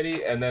 Knock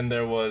Steady, and then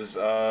there was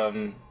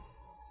the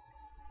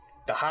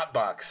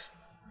Hotbox.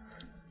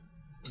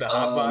 The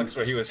Hotbox,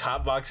 where he was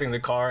hotboxing the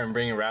car and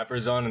bringing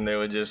rappers on, and they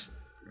would just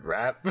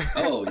rap.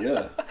 Oh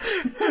yeah.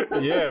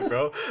 Yeah,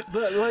 bro.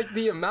 But like,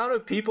 the amount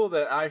of people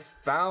that I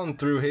found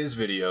through his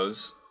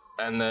videos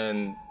and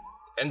then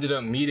ended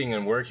up meeting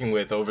and working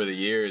with over the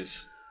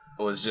years,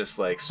 was just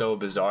like so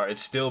bizarre.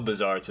 It's still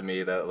bizarre to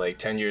me that like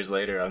 10 years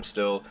later, I'm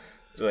still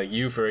like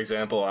you, for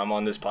example. I'm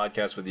on this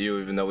podcast with you,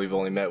 even though we've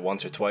only met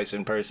once or twice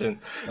in person.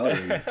 Oh,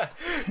 yeah.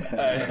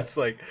 It's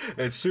like,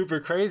 it's super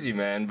crazy,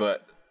 man.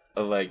 But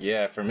like,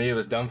 yeah, for me, it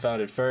was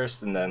Dumbfounded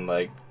first, and then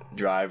like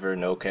Driver,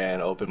 No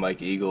Can, Open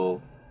Mike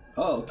Eagle.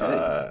 Oh,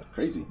 okay.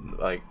 Crazy.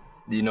 Like,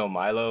 do you know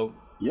Milo?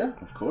 Yeah,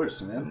 of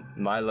course, man.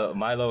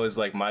 Milo is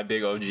like my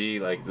big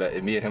OG. Like,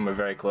 me and him are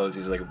very close.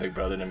 He's like a big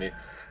brother to me.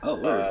 Oh,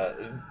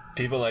 word.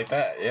 People like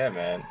that, yeah,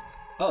 man.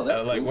 Oh,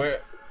 that's like cool.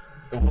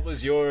 what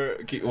was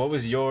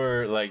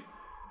your like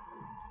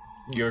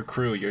your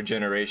crew, your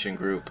generation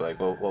group? Like,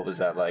 what was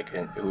that like,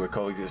 and who were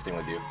coexisting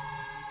with you?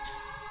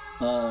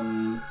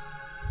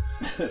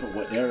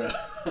 What era?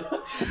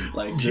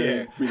 Like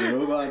during Free the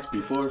Robots,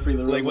 before Free the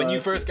Robots? Like when you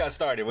first got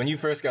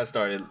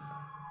started.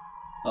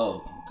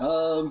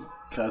 Oh,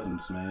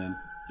 cousins, man.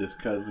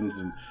 Just cousins,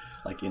 and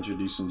like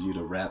introducing you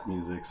to rap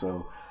music.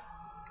 So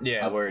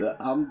yeah,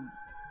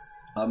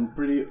 I'm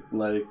pretty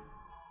like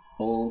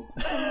old.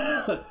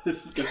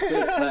 Just gonna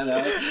say it flat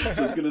out.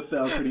 So it's gonna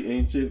sound pretty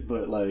ancient,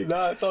 but like,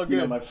 nah, it's all good.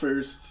 You know, my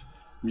first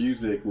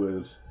music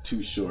was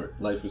Too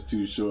Short. Life Was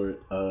Too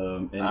Short.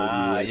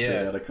 NWA,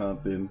 Straight Outta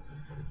Compton.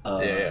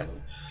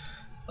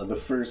 The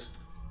first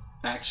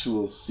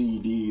actual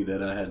CD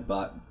that I had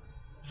bought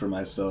for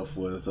myself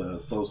was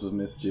Souls of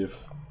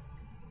Mischief.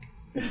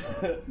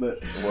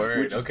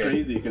 Which is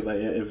crazy because I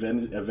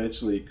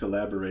eventually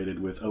collaborated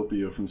with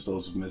Opio from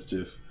Souls of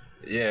Mischief.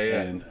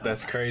 Yeah, and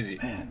that's crazy.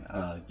 Man,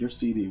 your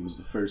CD was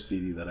the first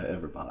CD that I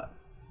ever bought.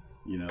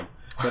 You know,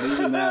 but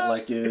even that,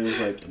 like, it was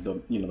like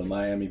the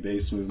Miami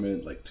bass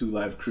movement, like Two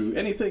Live Crew,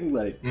 anything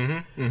like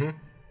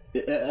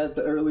at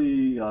the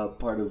early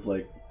part of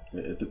like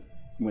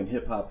when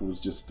hip hop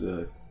was just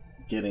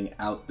getting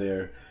out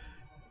there,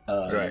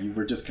 you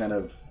were just kind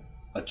of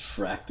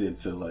attracted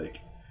to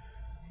like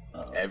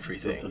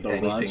everything, the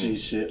raunchy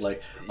shit.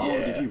 Like,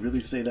 did he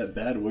really say that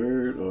bad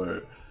word?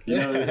 Or you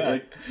know,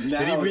 like now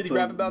did he really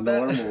rap about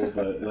normal, that?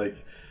 But like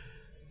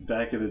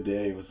back in the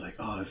day, it was like,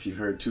 if you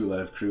heard Two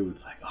Live Crew,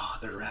 it's like,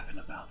 they're rapping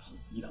about some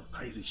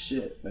crazy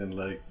shit, and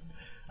like,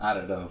 I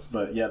don't know,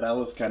 but yeah, that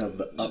was kind of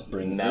the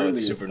upbringing. Now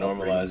it's super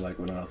normalized. Like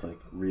when I was like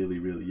really,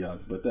 really young,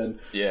 but then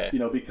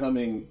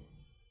becoming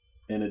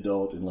an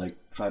adult and like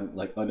trying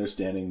like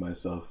understanding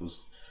myself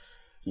was,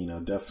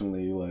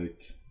 definitely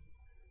like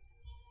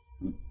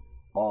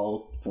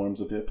all forms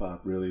of hip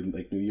hop, really,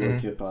 like New York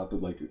hip hop,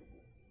 like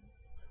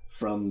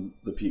from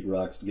the Pete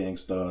Rocks, Gang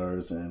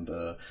Stars, and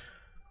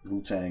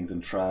Wu-Tangs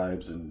and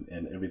Tribes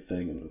and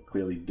everything, and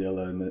clearly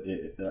Dilla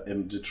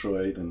in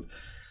Detroit, and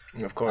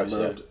of course, I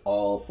loved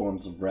all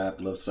forms of rap.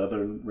 Loved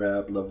Southern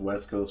rap. Loved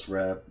West Coast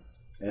rap.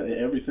 And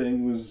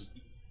everything was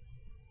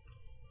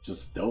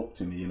just dope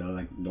to me.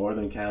 Like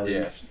Northern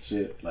Cali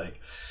shit. Like,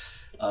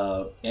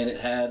 and it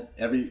had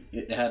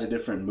a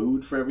different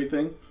mood for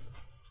everything.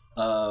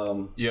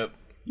 Yep.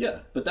 Yeah,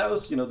 but that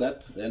was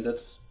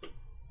that's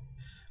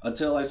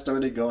until I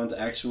started going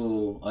to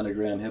actual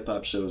underground hip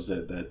hop shows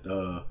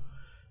that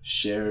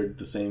shared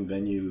the same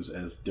venues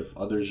as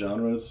other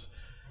genres.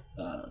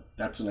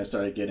 That's when I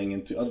started getting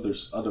into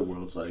other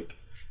worlds like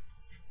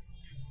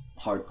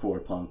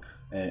hardcore punk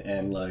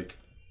and like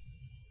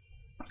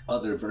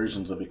other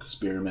versions of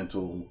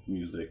experimental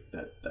music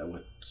that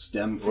would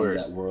stem from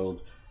that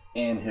world,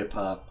 and hip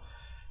hop.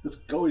 There's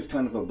always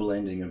kind of a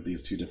blending of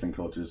these two different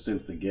cultures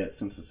since the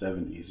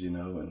 70s,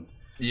 and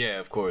yeah,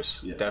 of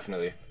course,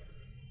 definitely.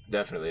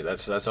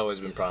 That's always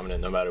been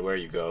prominent, no matter where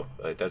you go.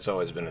 Like that's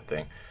always been a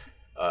thing.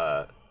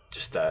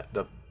 Just that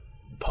the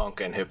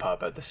punk and hip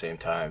hop at the same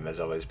time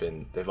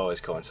they've always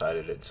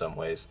coincided in some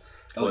ways,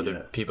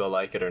 whether people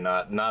like it or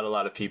not. Not a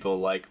lot of people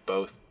like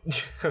both.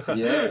 But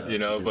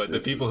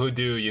the people who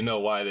do,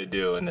 why they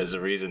do, and there's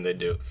a reason they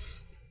do.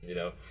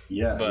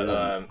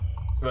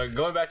 But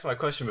going back to my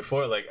question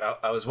before, like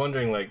I was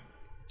wondering, like,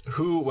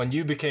 who, when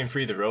you became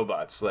Free the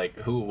Robots, like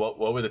what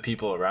were the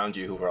people around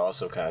you who were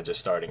also kind of just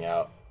starting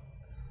out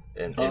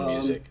in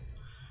music?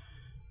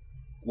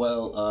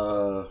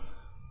 Well,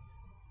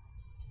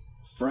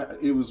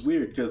 it was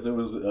weird because there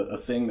was a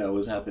thing that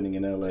was happening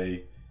in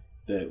LA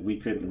that we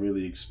couldn't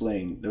really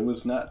explain. There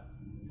was not,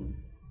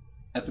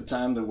 at the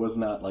time, there was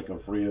not like a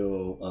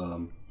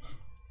real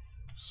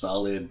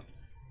solid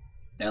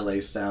LA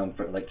sound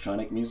for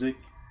electronic music.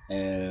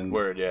 And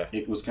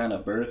it was kind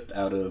of birthed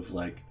out of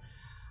like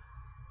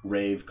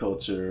rave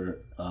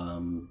culture,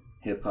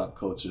 hip hop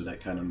culture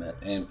that kind of met,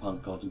 and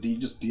punk culture,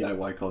 just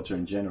DIY culture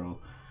in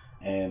general.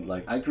 And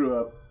like I grew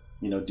up,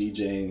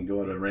 DJing,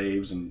 going to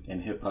raves and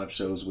hip hop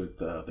shows with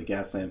the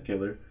Gaslamp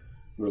Killer.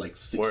 We were like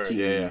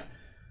 16,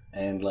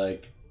 and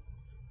like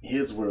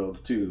his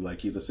worlds too.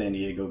 Like he's a San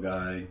Diego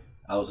guy.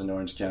 I was in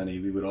Orange County.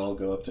 We would all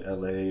go up to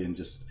LA and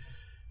just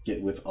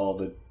get with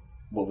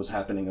what was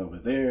happening over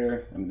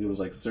there. I mean, there was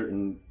like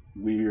certain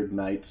weird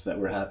nights that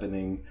were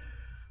happening,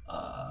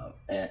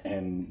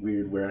 and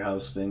weird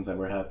warehouse things that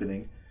were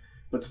happening,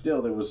 but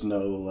still there was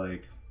no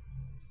like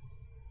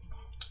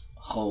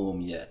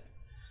home yet.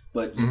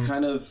 But you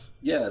kind of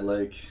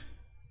like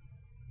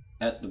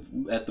at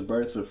the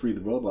birth of Free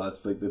the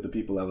Robots, like the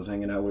people I was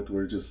hanging out with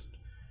were just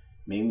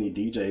mainly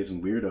DJs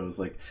and weirdos,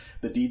 like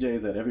the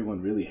DJs that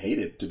everyone really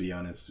hated, to be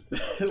honest.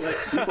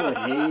 Like people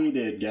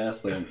hated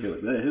Gaslamp Killer.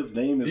 His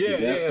name is the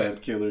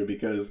Gaslamp Killer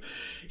because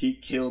he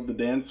killed the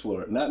dance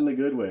floor. Not in a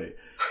good way.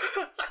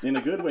 In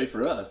a good way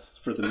for us,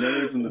 for the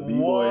nerds and the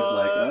b-boys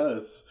like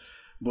us.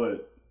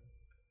 But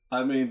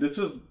I mean, this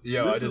is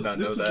I did not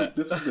know that.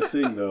 This is the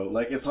thing, though.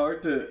 Like, it's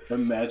hard to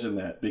imagine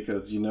that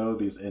because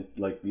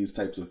these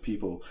types of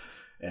people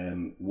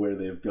and where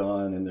they've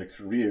gone in their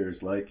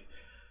careers, like,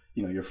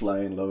 your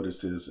Flying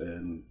Lotuses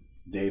and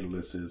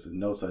Datalists and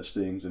No Such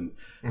Things and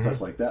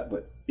stuff like that.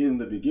 But in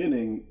the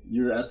beginning,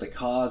 you're at the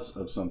cause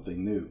of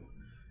something new.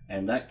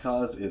 And that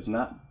cause is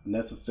not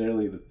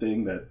necessarily the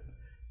thing that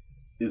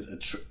is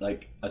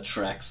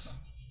attracts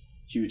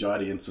huge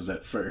audiences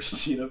at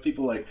first.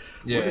 People like,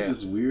 what is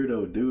this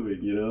weirdo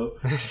doing,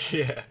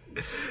 Yeah.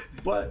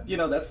 But,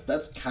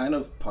 that's kind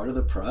of part of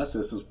the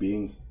process of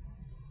being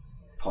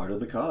part of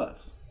the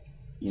cause.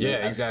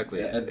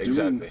 Exactly. At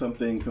doing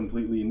something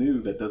completely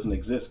new that doesn't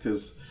exist,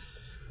 because,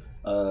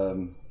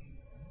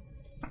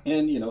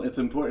 it's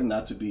important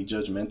not to be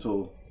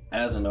judgmental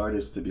as an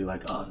artist, to be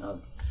like, oh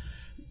no,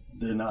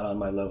 they're not on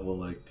my level,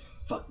 like,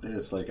 fuck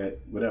this, like,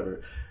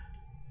 whatever.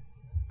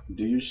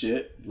 Do your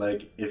shit.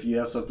 Like, if you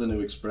have something to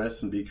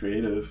express and be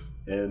creative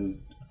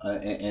and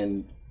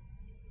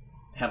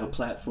have a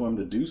platform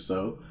to do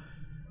so,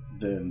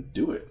 then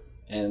do it.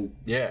 And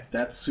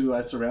that's who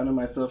I surrounded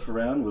myself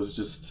around, was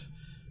just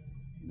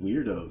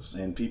weirdos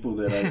and people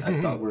that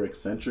I thought were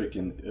eccentric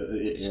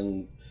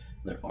in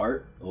their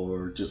art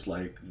or just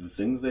like the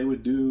things they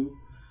would do.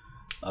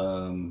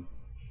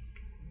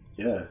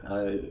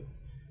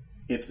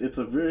 It's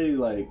a very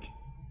like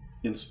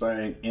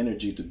inspiring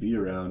energy to be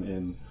around,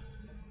 and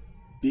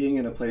being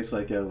in a place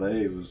like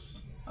LA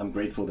I'm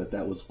grateful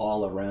that was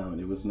all around.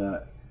 It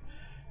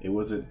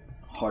wasn't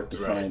hard to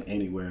find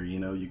anywhere,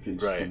 you can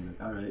just think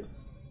like, all right,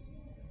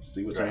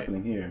 see what's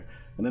happening here.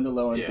 And then the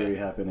Low End Theory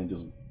happened and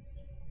just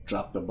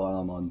dropped the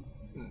bomb on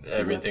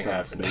everything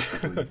happened.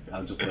 Basically.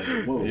 I'm just like,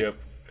 whoa. Yep.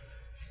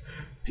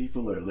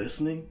 People are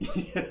listening.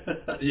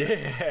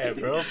 Yeah,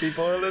 bro.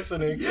 People are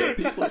listening. Yeah,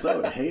 people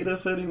don't hate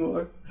us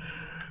anymore.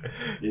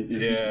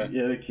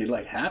 It could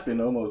like happen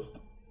almost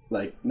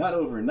like not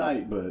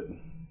overnight, but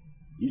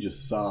you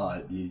just saw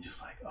it. You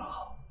just like,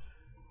 oh,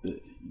 you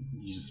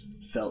just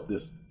felt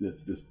this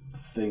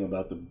thing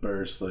about to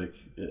burst, like,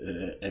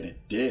 and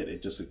it did.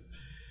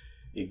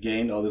 It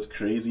gained all this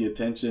crazy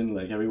attention.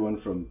 Like everyone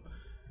from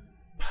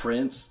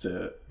Prince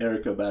to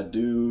Erykah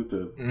Badu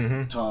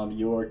to Tom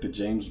York to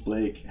James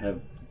Blake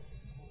have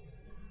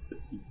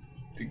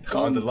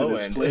come to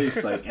this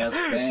place like as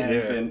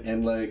fans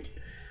and like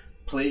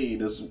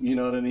played as, you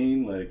know what I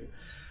mean,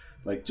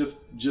 like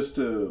just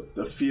to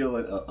feel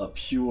a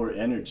pure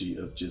energy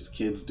of just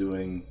kids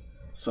doing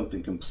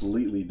something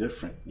completely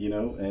different,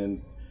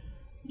 and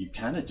you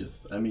kind of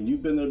just, I mean,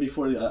 you've been there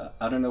before.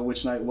 I don't know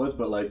which night it was,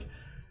 but like,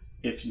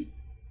 did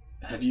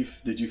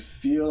you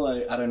feel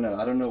like, I don't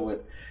know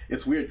what,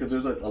 it's weird because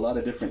there's like a lot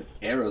of different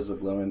eras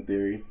of Low End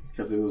Theory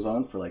because it was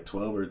on for like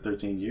 12 or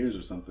 13 years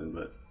or something,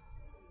 but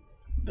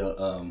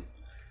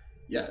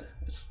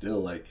it's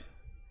still like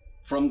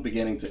from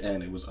beginning to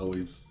end, it was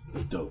always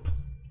dope.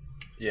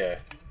 Yeah.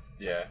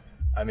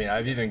 I mean,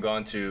 I've even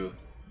gone to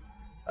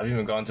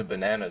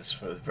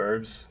Bananas with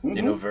Verbs. Mm-hmm.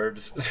 You know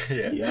Verbs?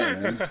 Yeah,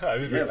 man.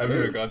 I've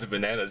even gone to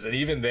Bananas, and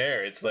even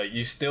there, it's like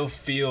you still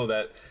feel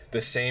that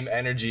the same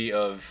energy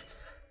of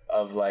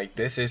like,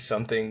 this is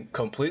something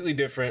completely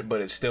different,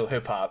 but it's still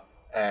hip hop,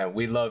 and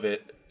we love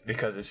it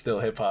because it's still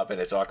hip hop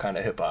and it's our kind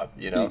of hip hop,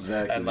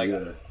 Exactly. And like,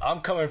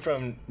 I'm coming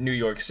from New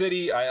York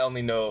City. I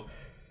only know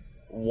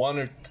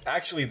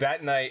that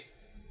night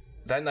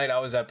I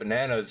was at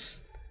Bananas.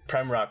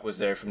 Prem Rock was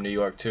there from New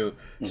York too,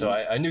 so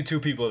I knew two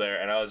people there,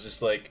 and I was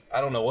just like, I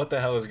don't know what the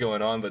hell is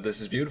going on, but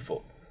this is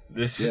beautiful.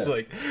 This is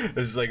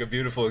like a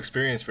beautiful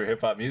experience for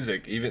hip hop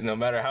music. Even no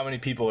matter how many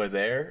people are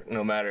there,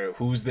 no matter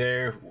who's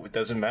there, it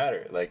doesn't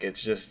matter. Like,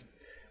 it's just,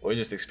 we're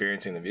just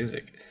experiencing the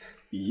music.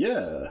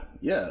 Yeah.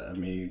 I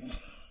mean,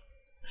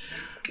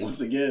 once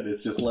again,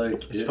 it's just like,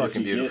 it's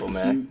fucking beautiful,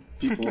 man.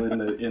 People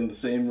in the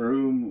same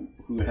room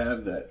who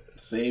have that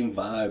same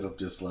vibe of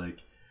just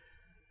like,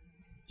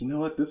 you know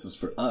what, this is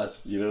for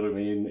us, you know what I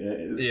mean?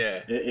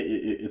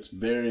 It's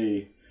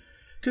very,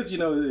 because,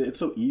 it's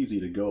so easy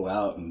to go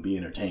out and be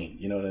entertained,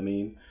 you know what I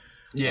mean?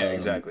 Yeah,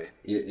 exactly.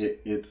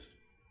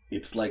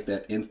 It's like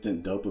that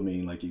instant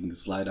dopamine, like you can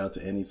slide out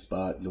to any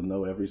spot, you'll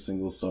know every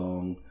single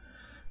song.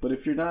 But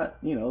if you're not,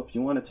 if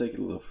you want to take it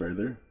a little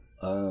further,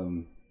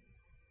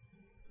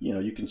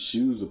 you can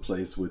choose a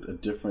place with a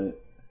different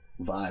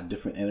vibe,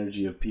 different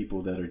energy of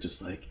people that are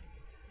just like,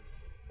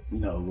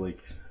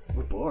 like,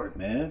 we're bored,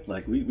 man.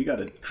 Like, we got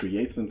to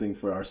create something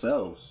for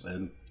ourselves.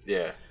 And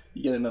you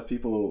get enough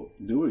people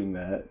doing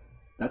that,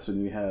 that's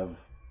when you have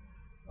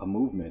a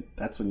movement.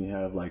 That's when you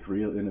have, like,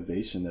 real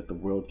innovation that the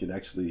world could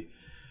actually,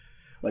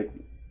 like,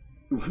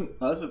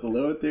 us at the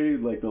Low End Theory,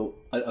 like,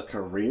 a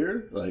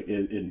career, like,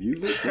 in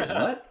music?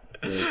 What?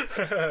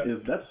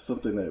 That's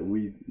something that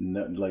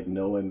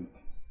no one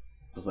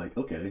was like,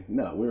 okay,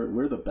 no,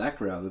 we're the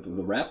background.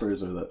 The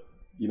rappers are the,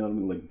 you know what I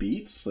mean, like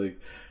beats. Like,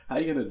 how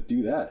are you gonna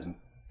do that? And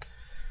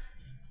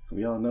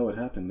we all know what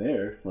happened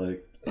there.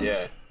 Like,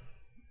 yeah,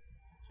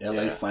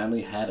 LA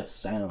finally had a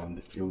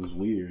sound. It was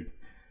weird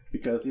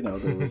because, you know,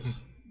 there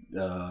was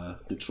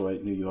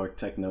Detroit, New York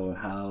techno and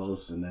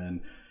house, and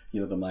then, you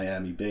know, the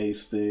Miami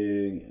bass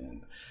thing,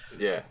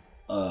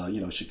 and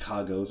you know,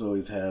 Chicago's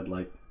always had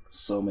like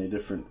so many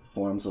different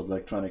forms of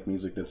electronic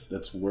music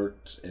that's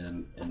worked,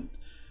 and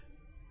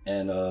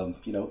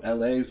you know,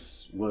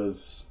 LA's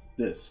was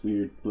this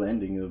weird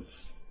blending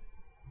of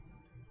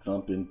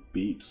thumping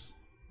beats,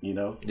 you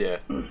know? Yeah,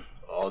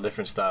 all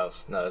different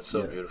styles. No, that's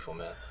so beautiful,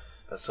 man.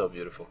 That's so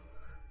beautiful.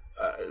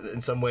 In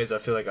some ways, I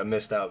feel like I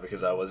missed out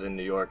because I was in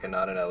New York and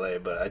not in LA,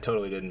 but I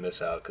totally didn't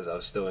miss out because I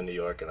was still in New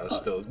York and I was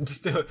still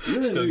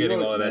getting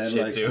York, all of that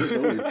shit like, too. There's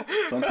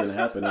always something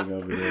happening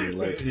over there.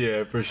 Like,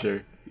 yeah, for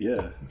sure.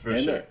 Yeah, for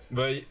sure.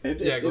 But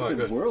it's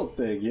a world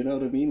thing, you know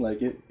what I mean?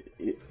 Like it,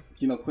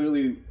 you know,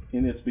 clearly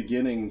in its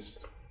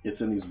beginnings,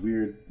 it's in these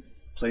weird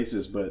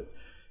places, but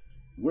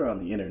we're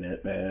on the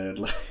internet, man.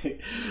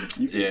 Like,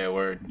 you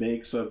can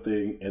make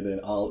something, and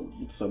then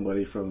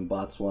somebody from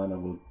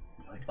Botswana will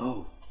be like,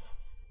 "Oh,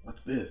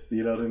 what's this?"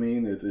 You know what I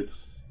mean?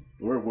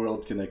 We're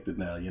world connected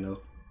now, you know.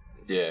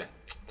 Yeah.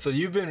 So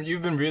you've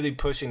been really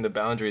pushing the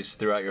boundaries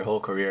throughout your whole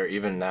career,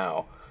 even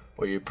now,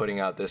 where you're putting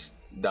out this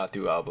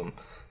Datu album,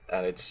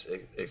 and it's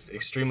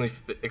extremely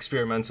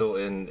experimental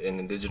in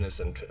indigenous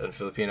and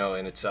Filipino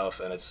in itself,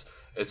 and it's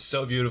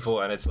so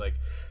beautiful, and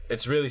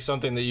it's really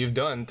something that you've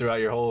done throughout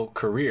your whole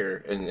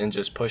career, and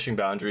just pushing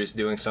boundaries,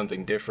 doing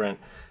something different,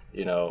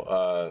 you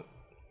know,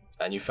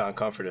 and you found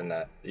comfort in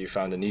that. You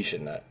found a niche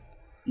in that.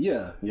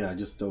 Yeah, I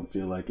just don't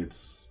feel like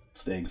it's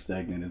staying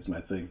stagnant is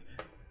my thing.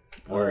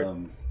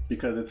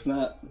 Because it's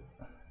not,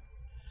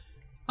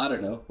 I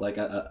don't know, like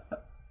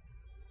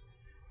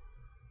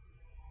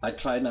I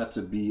try not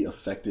to be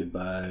affected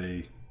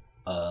by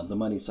the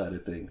money side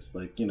of things.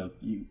 Like, you know,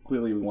 you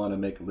clearly want to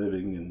make a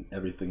living and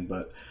everything,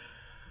 but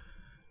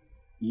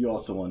you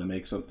also want to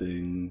make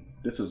something.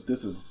 This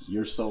is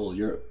your soul,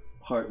 your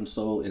heart and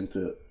soul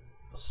into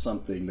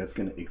something that's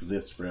going to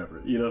exist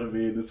forever. You know what I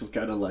mean? This is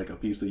kind of like a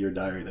piece of your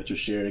diary that you're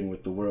sharing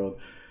with the world.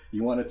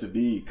 You want it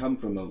to come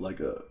from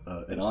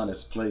an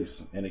honest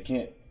place, and you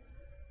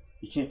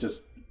can't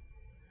just,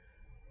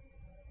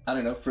 I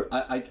don't know,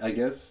 I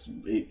guess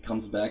it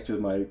comes back to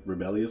my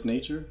rebellious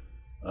nature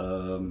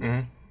of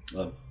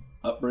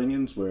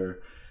upbringings, where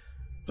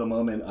the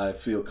moment I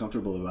feel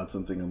comfortable about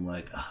something, I'm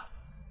like,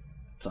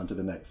 it's on to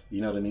the next.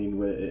 You know what I mean?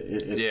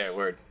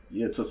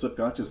 It's a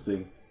subconscious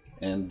thing,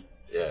 and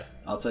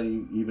I'll tell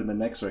you, even the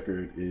next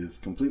record is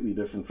completely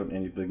different from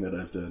anything that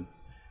I've done.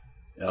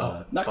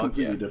 Not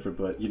completely different,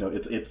 but you know,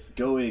 it's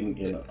going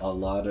in a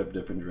lot of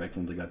different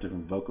directions. I got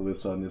different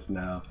vocalists on this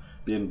now,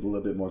 being a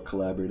little bit more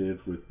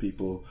collaborative with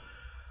people.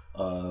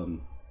 But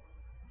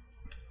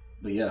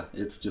yeah,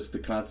 it's just the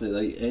constant.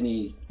 Like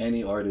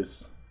any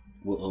artist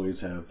will always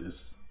have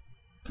this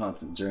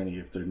constant journey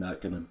if they're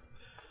not gonna.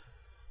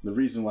 The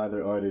reason why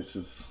they're artists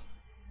is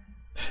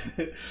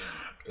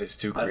it's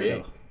to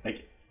create.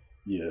 Like,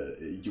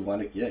 you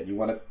want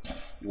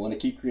to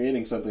keep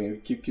creating something.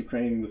 If you keep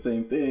creating the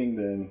same thing,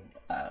 then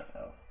I don't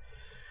know.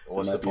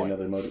 What's the point?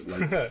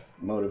 Another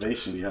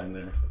motivation behind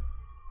there.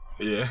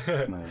 Yeah.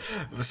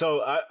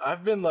 So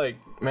I've been like,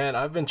 man,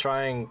 I've been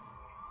trying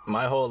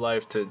my whole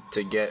life to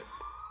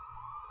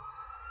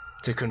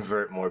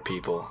convert more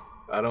people.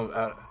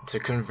 To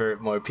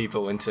convert more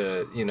people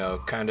into, you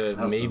know, kind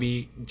of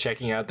maybe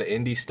checking out the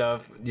indie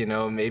stuff, you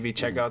know, maybe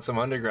check out some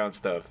underground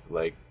stuff.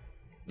 Like,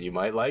 you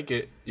might like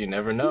it. You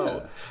never know.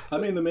 Yeah. I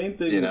mean, the main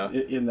thing is,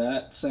 in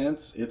that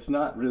sense, it's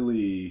not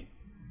really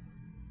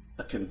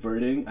a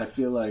converting. I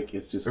feel like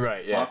it's just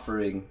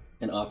offering.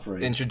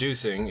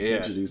 Introducing.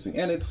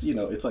 And it's, you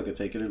know, it's like a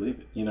take it or leave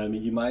it. You know what I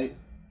mean? You might,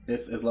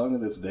 as long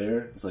as it's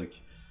there, it's like,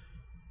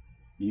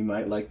 you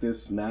might like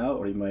this now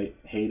or you might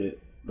hate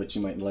it, but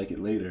you might like it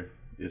later.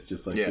 It's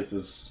just like, this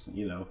is,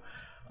 you know,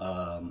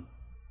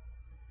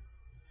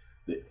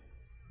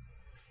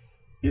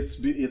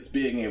 it's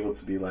being able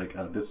to be like,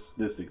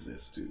 this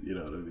exists too. You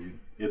know what I mean?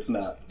 It's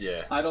not.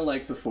 Yeah. I don't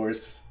like to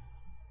force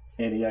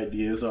any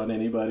ideas on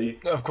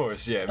anybody. Of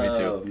course, yeah, me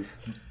too.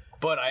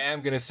 But I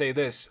am gonna say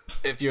this: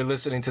 if you're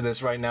listening to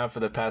this right now for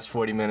the past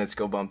 40 minutes,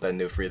 go bump that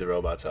new Free the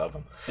Robots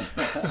album.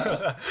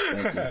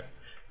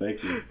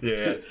 Thank you.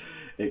 Yeah.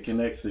 It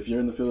connects. If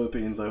you're in the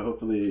Philippines,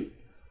 hopefully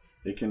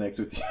it connects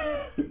with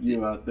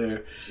you out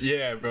there.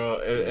 Yeah, bro.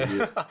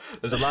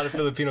 There's a lot of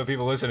Filipino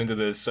people listening to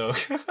this, so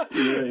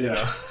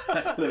yeah.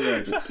 I can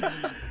imagine.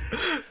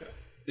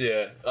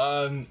 Yeah.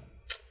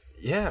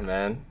 Yeah,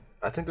 man.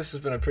 I think this has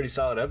been a pretty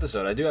solid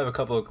episode. I do have a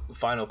couple of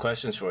final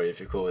questions for you,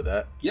 if you're cool with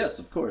that. Yes,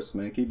 of course,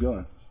 man. Keep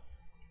going.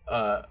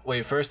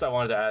 Wait, first I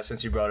wanted to ask,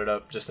 since you brought it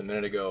up just a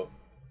minute ago,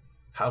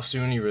 how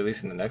soon are you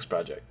releasing the next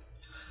project?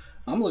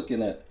 I'm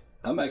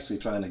actually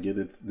trying to get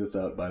this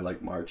out by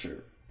like March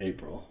or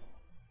April.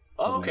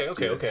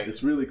 Oh, okay.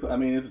 It's really cool. I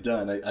mean, it's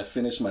done. I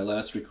finished my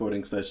last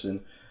recording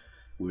session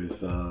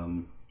with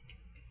a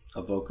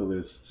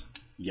vocalist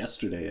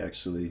yesterday,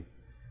 actually.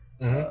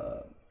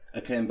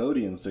 A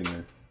Cambodian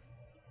singer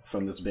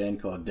from this band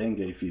called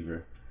Dengue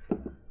Fever.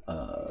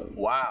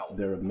 Wow.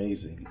 They're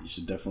amazing. You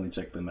should definitely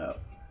check them out.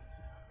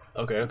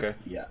 Okay.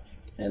 Yeah.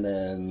 And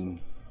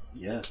then,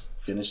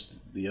 finished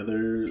the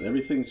other...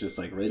 Everything's just,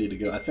 like, ready to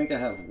go. I think I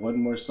have one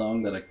more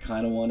song that I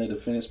kind of wanted to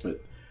finish,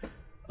 but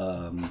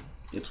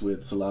it's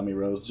with Salami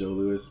Rose, Joe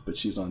Lewis, but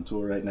she's on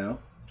tour right now.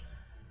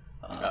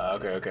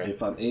 Okay.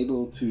 If I'm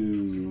able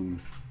to...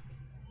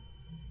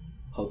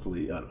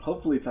 Hopefully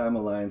time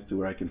aligns to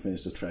where I can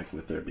finish the track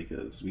with her,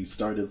 because we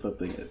started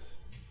something.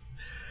 It's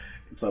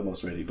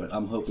almost ready, but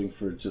I'm hoping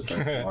for just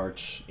like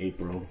March,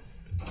 April,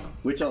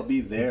 which I'll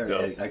be there.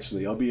 Dope.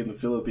 Actually, I'll be in the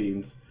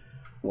Philippines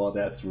while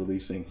that's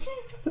releasing.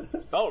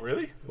 Oh,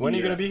 really? When are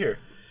you gonna be here?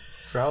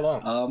 For how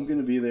long? I'm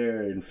gonna be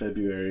there in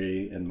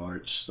February and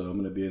March, so I'm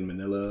gonna be in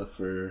Manila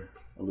for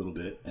a little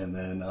bit, and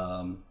then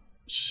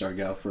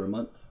Siargao for a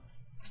month,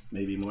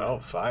 maybe more. Oh,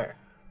 fire!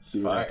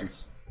 See what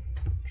happens.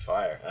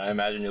 Fire. I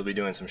imagine you'll be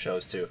doing some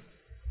shows too.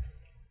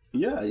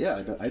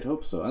 Yeah, I'd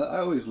hope so. I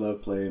always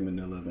love playing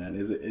Manila, man.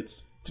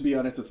 It's to be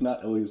honest, it's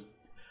not always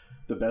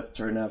the best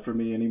turnout for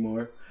me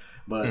anymore,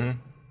 but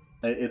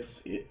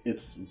it's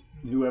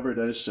whoever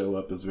does show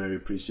up is very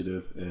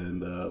appreciative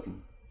and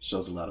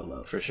shows a lot of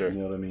love. For sure. You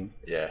know what I mean?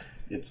 Yeah.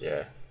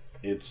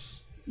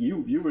 It's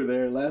you were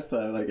there last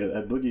time, like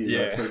at Boogie.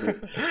 Yeah.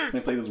 I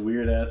played this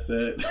weird ass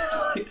set,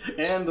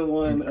 and the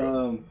one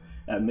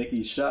at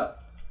Mickey's shop.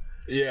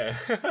 Yeah.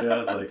 I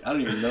was like, I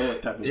don't even know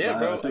what type of vibe.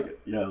 Bro. I think,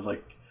 I was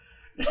like,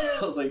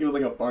 it was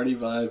like a party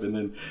vibe, and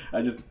then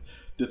I just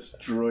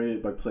destroyed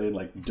it by playing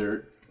like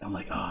dirt. I'm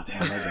like, oh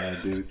damn, my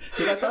bad, dude.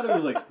 Because I thought it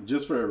was like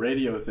just for a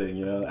radio thing,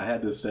 you know. I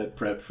had this set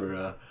prep for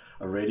a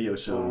radio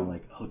show, and I'm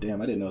like, oh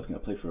damn, I didn't know I was gonna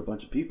play for a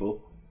bunch of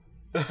people.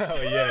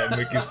 Oh yeah,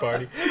 Mickey's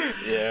party.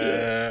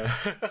 Yeah.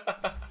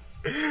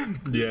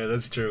 Yeah,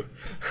 that's true.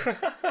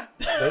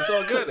 That's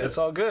all good. It's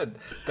all good.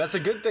 That's a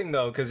good thing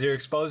though, because you're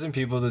exposing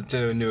people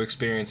to a new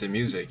experience in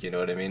music. You know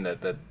what I mean?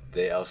 That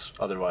they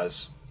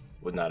otherwise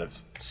would not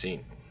have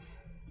seen.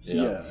 You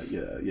know?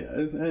 Yeah.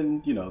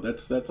 And you know,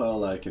 that's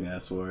all I can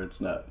ask for.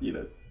 It's not, you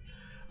know,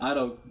 I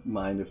don't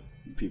mind if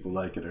people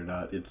like it or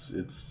not.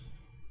 It's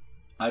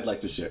I'd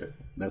like to share it.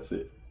 That's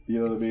it. You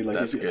know what I mean? Like,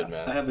 that's good,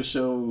 man. I have a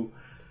show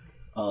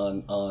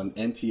on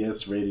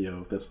NTS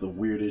Radio. That's the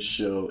weirdest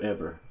show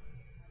ever.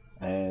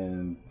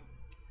 And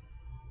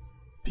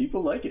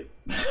people like it.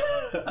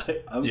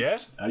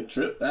 I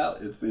trip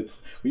out.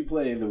 It's we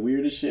play the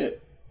weirdest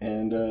shit,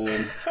 and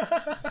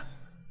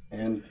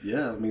and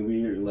yeah, I mean,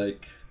 we're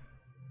like,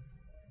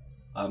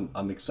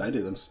 I'm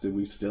excited.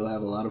 We still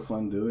have a lot of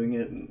fun doing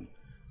it and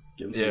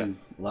getting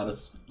a lot of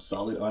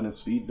solid,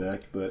 honest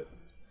feedback. But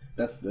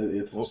it's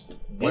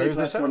where any is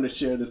this platform to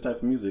share this type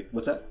of music.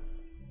 What's that?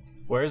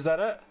 Where is that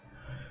at?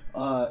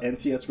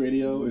 NTS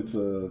Radio. It's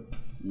a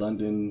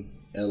London,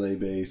 LA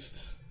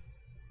based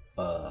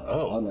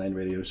online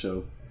radio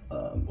show.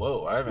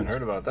 Whoa, I haven't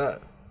heard about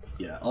that.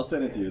 Yeah, I'll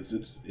send it to you.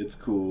 It's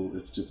cool.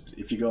 It's just,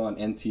 if you go on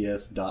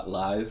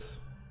nts.live,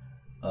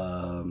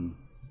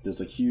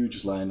 there's a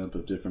huge lineup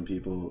of different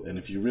people, and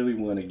if you really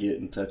want to get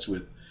in touch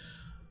with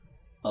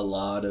a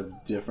lot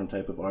of different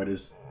type of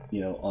artists,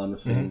 you know, on the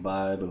same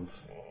vibe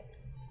of,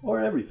 or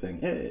everything,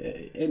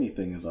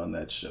 anything is on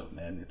that show,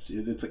 man.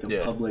 It's like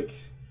a public,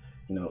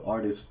 you know,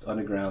 artist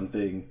underground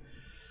thing.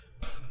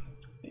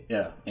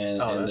 Yeah,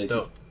 and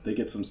they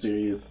get some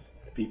serious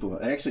people.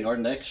 Actually, our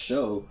next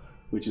show,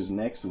 which is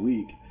next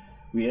week,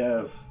 we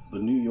have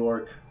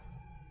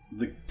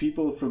the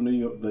people from New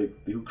York,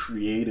 who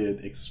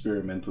created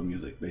experimental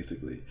music.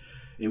 Basically,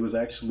 it was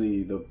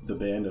actually the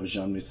band of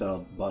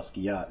Jean-Michel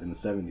Basquiat in the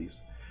 70s,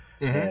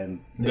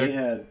 and they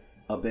had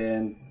a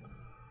band.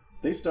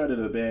 They started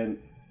a band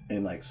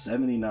in like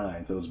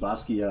 79. So it was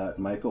Basquiat,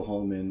 Michael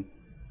Holman,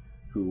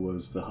 who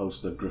was the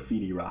host of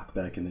Graffiti Rock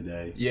back in the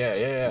day.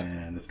 Yeah.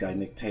 And this guy,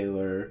 Nick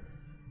Taylor.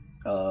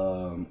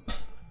 And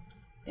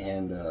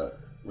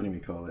what do you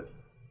call it?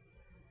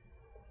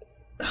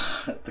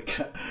 The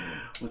guy,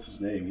 what's his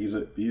name? He's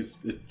a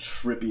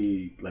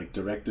trippy, like,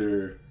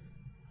 director.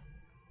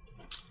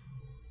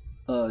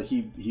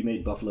 He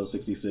made Buffalo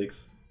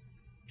 66.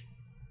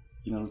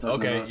 You know what I'm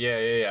talking about?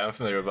 Okay, yeah. I'm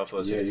familiar with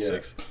Buffalo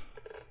 66.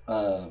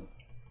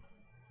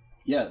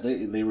 Yeah.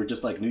 They were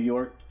just like New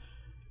York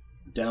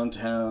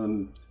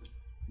downtown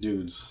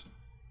dudes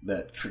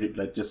that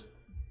just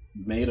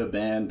made a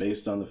band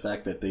based on the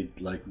fact that they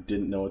like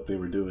didn't know what they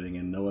were doing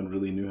and no one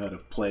really knew how to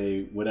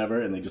play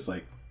whatever, and they just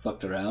like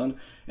fucked around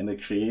and they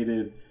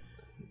created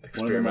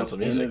one of the most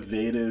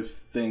innovative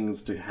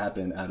things to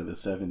happen out of the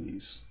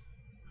 70s.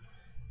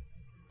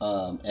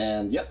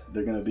 And yep,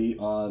 they're gonna be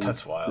on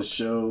the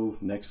show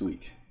next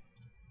week,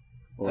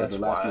 or the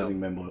last living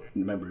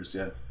members.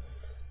 Yeah,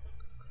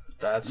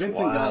 that's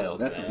Vincent wild, Gallo.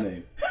 That's his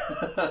name.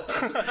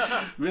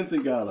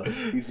 Vincent Gallo.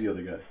 He's the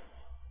other guy.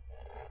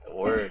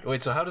 Word.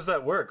 Wait, so how does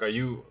that work? Are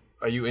you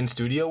in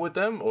studio with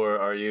them, or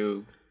are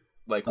you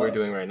like we're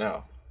doing right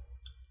now?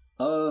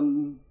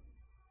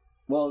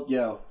 Well,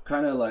 yeah,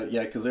 kind of like,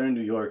 yeah, because they're in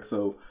New York,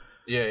 so...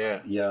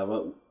 Yeah,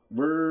 but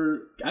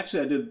we're...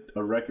 Actually, I did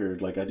a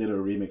record, like, I did a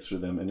remix for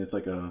them, and it's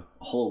like a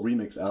whole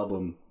remix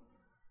album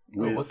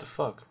with... Oh, what the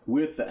fuck?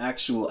 With the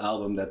actual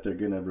album that they're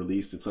gonna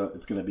release.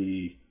 It's gonna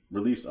be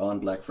released on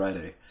Black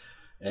Friday.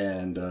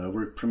 And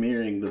we're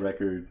premiering the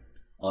record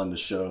on the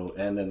show,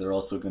 and then they're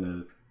also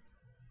gonna...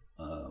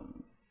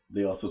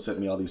 they also sent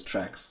me all these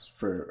tracks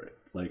for,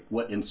 like,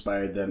 what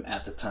inspired them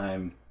at the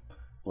time.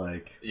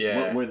 Like,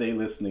 what were they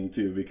listening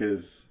to?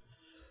 Because,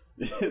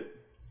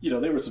 you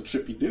know, they were some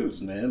trippy dudes,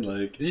 man.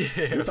 Like,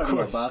 we're talking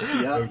about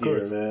Basquiat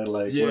here, man.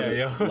 Like,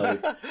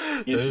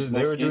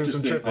 they were doing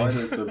some tripping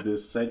artists of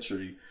this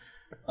century.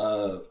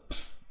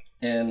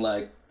 And,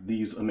 like,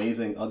 these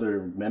amazing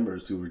other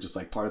members who were just,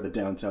 like, part of the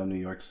downtown New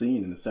York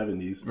scene in the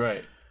 70s.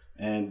 Right.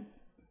 And,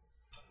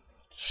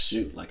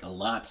 shoot, like, a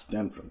lot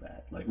stemmed from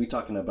that. Like, we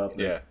talking about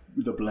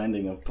the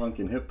blending of punk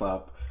and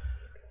hip-hop.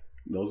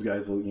 Those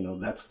guys will, you know,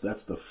 that's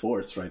the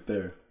force right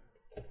there.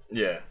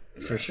 Yeah,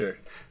 for sure.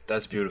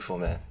 That's beautiful,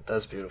 man.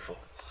 That's beautiful.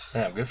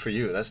 Yeah, good for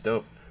you. That's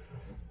dope.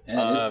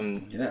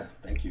 Yeah,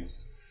 thank you.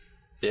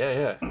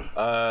 Yeah.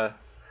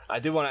 I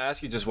did want to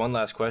ask you just one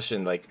last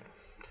question. Like,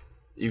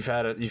 you've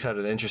had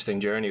an interesting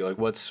journey. Like,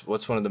 what's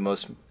one of the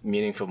most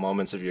meaningful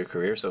moments of your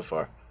career so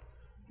far?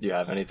 Do you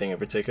have anything in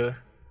particular?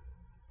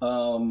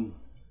 The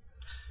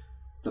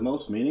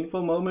most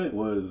meaningful moment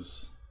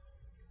was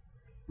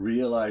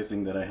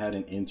realizing that I had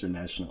an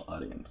international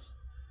audience,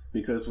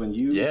 because when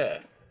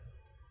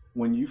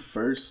you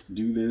first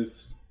do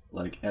this,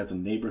 like, as a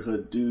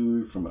neighborhood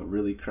dude from a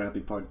really crappy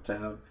part of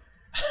town,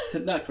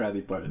 not crappy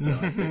part of town,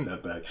 I take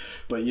that back,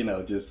 but, you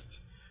know,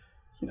 just,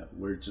 you know,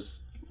 we're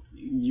just,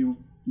 you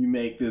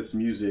make this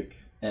music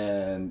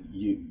and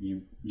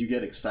you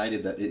get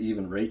excited that it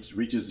even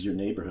reaches your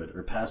neighborhood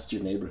or past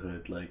your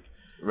neighborhood. Like,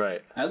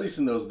 right, at least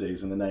in those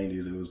days, in the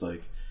 90s, it was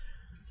like,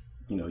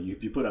 you know,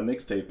 you put a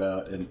mixtape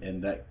out,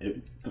 and that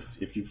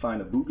if you find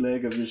a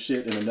bootleg of your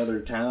shit in another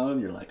town,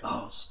 you're like,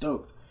 oh,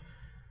 stoked.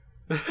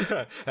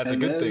 That's a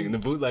good thing. The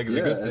bootleg is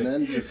a good thing. And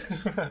then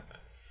just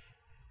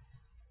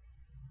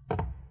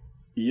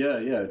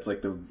it's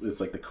like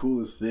the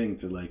coolest thing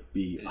to, like,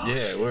 be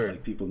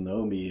like, people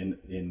know me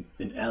in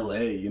LA,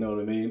 you know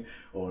what I mean,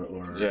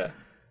 or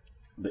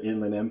the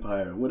Inland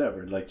Empire,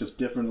 whatever, like, just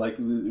different, like,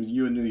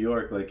 you in New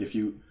York, like, if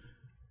you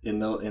in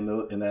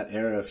that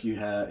era,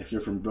 if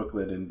you're from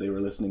Brooklyn and they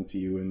were listening to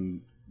you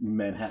in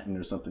Manhattan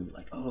or something,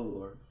 like, oh,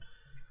 or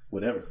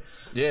whatever.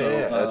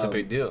 That's a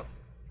big deal.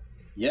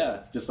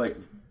 Yeah, just like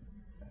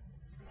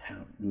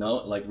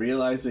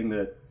realizing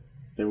that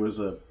there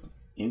was a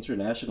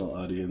international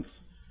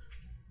audience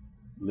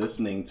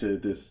listening to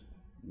this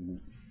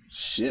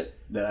shit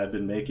that I've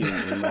been making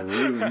in my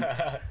room,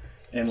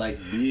 and, like,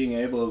 being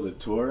able to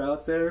tour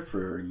out there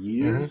for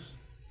years.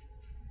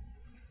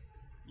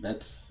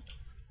 That's.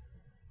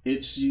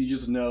 You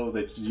just know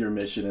that your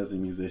mission as a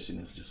musician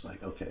is just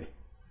like, okay.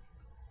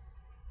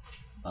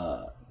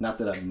 Not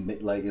that I'm,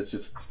 like,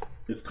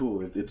 it's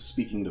cool. It's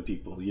speaking to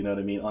people, you know what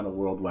I mean, on a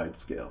worldwide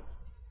scale.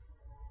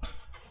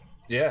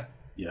 Yeah.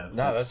 Yeah.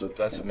 No,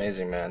 that's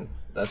amazing, man.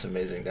 That's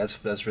amazing.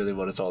 That's really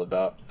what it's all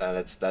about, and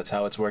that's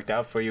how it's worked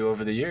out for you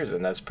over the years,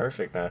 and that's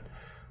perfect, man.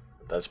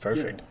 That's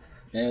perfect.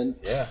 Yeah. And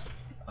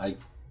I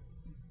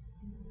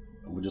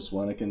would just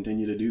want to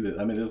continue to do this.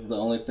 I mean, this is the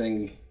only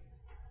thing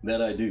that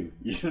I do.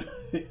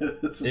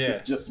 This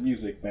is just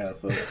music now,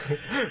 so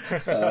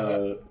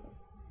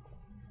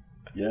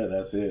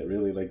that's it,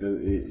 really. Like,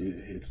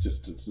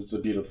 it's a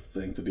beautiful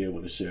thing to be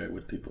able to share it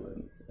with people,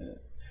 and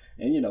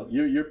you know,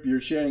 you're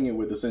sharing it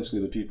with essentially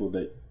the people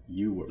that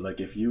you were. Like,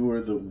 if you were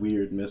the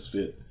weird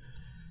misfit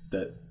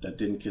that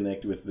didn't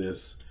connect with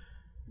this,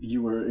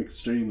 you were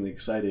extremely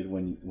excited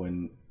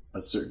when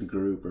a certain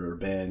group or a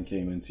band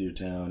came into your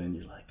town, and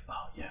you're like,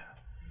 oh yeah,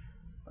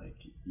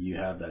 like, you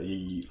have that,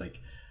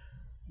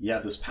 you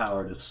have this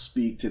power to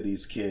speak to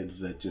these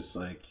kids that just,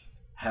 like,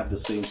 have the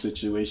same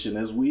situation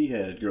as we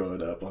had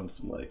growing up, on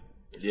some, like,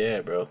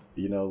 yeah, bro,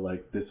 you know,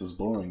 like, this is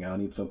boring, I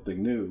need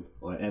something new.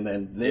 And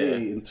then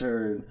they in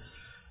turn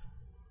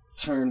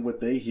what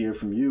they hear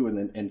from you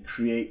and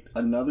create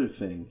another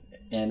thing.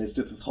 And it's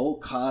just this whole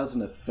cause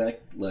and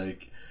effect,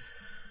 like,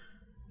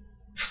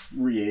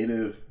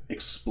 creative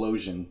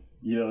explosion.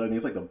 You know what I mean?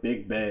 It's like the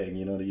Big Bang,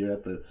 you know, you're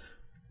at the...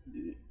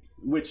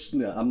 Which,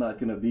 no, I'm not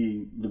going to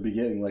be the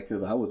beginning, like,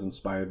 because I was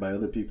inspired by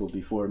other people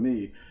before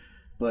me.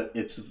 But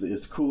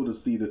it's cool to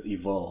see this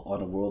evolve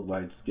on a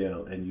worldwide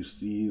scale. And you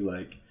see,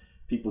 like,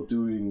 people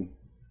doing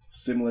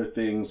similar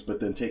things, but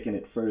then taking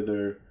it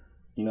further,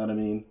 you know what I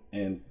mean?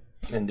 And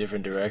in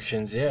different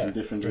directions, yeah. In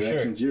different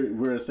directions. Sure.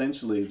 We're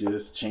essentially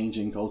just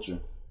changing culture.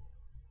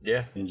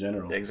 Yeah. In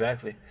general.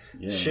 Exactly.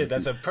 Yeah. Shit,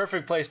 that's a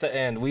perfect place to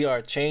end. We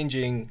are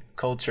changing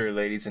culture,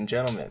 ladies and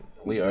gentlemen.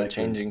 We are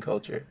changing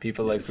culture.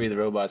 People like Free the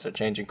Robots are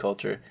changing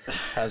culture.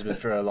 Has been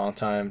for a long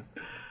time.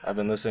 I've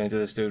been listening to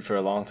this dude for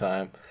a long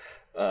time.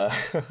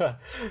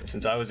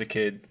 Since I was a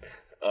kid.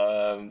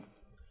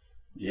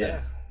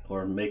 Yeah.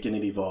 Or making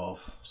it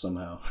evolve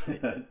somehow.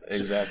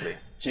 Exactly.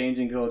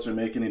 Changing culture,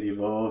 making it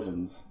evolve,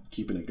 and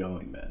keeping it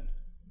going, man.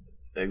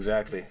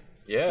 Exactly.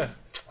 Yeah.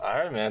 All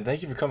right, man.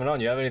 Thank you for coming on.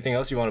 You have anything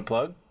else you want to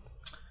plug?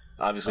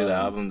 Obviously, the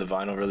album, the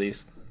vinyl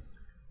release.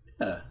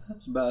 Yeah,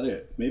 that's about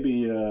it.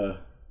 Maybe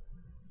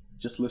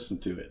just listen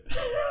to it.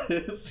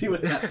 See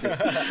what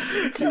happens.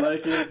 If you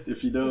like it,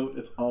 if you don't,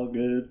 it's all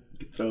good. You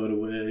can throw it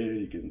away.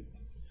 You can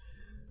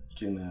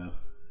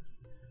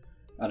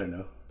I don't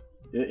know.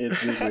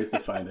 There's ways to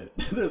find it.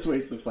 There's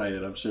ways to find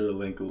it. I'm sure the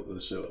link will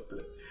show up.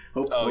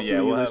 Hopefully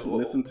you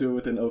listen to it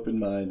with an open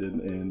mind,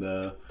 and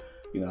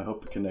I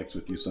hope it connects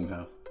with you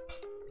somehow.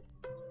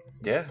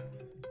 Yeah.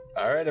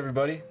 All right,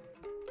 everybody.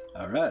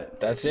 All right.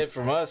 That's it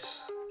from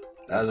us.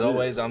 As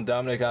always, I'm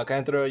Dominic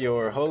Alcantara,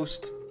 your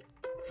host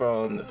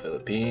from the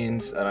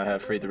Philippines, and I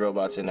have Free the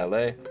Robots in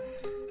LA.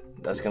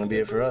 That's going to be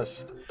it for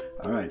us.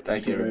 All right.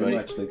 Thank you everybody. Very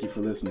much. Thank you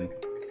for listening.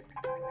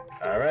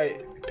 All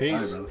right.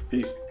 Peace. All right,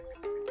 Peace.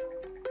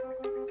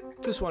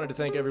 Just wanted to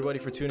thank everybody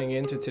for tuning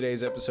in to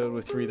today's episode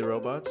with Free the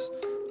Robots.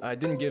 I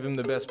didn't give him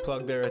the best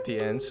plug there at the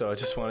end, so I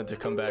just wanted to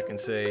come back and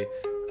say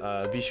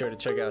be sure to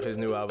check out his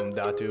new album,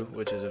 Datu,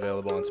 which is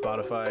available on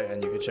Spotify,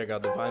 and you can check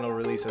out the vinyl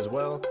release as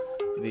well.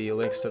 The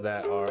links to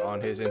that are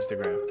on his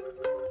Instagram.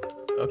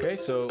 Okay,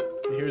 so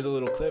here's a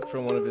little clip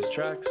from one of his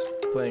tracks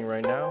playing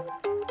right now.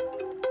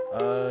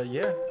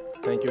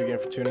 Thank you again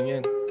for tuning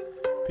in.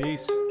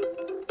 Peace.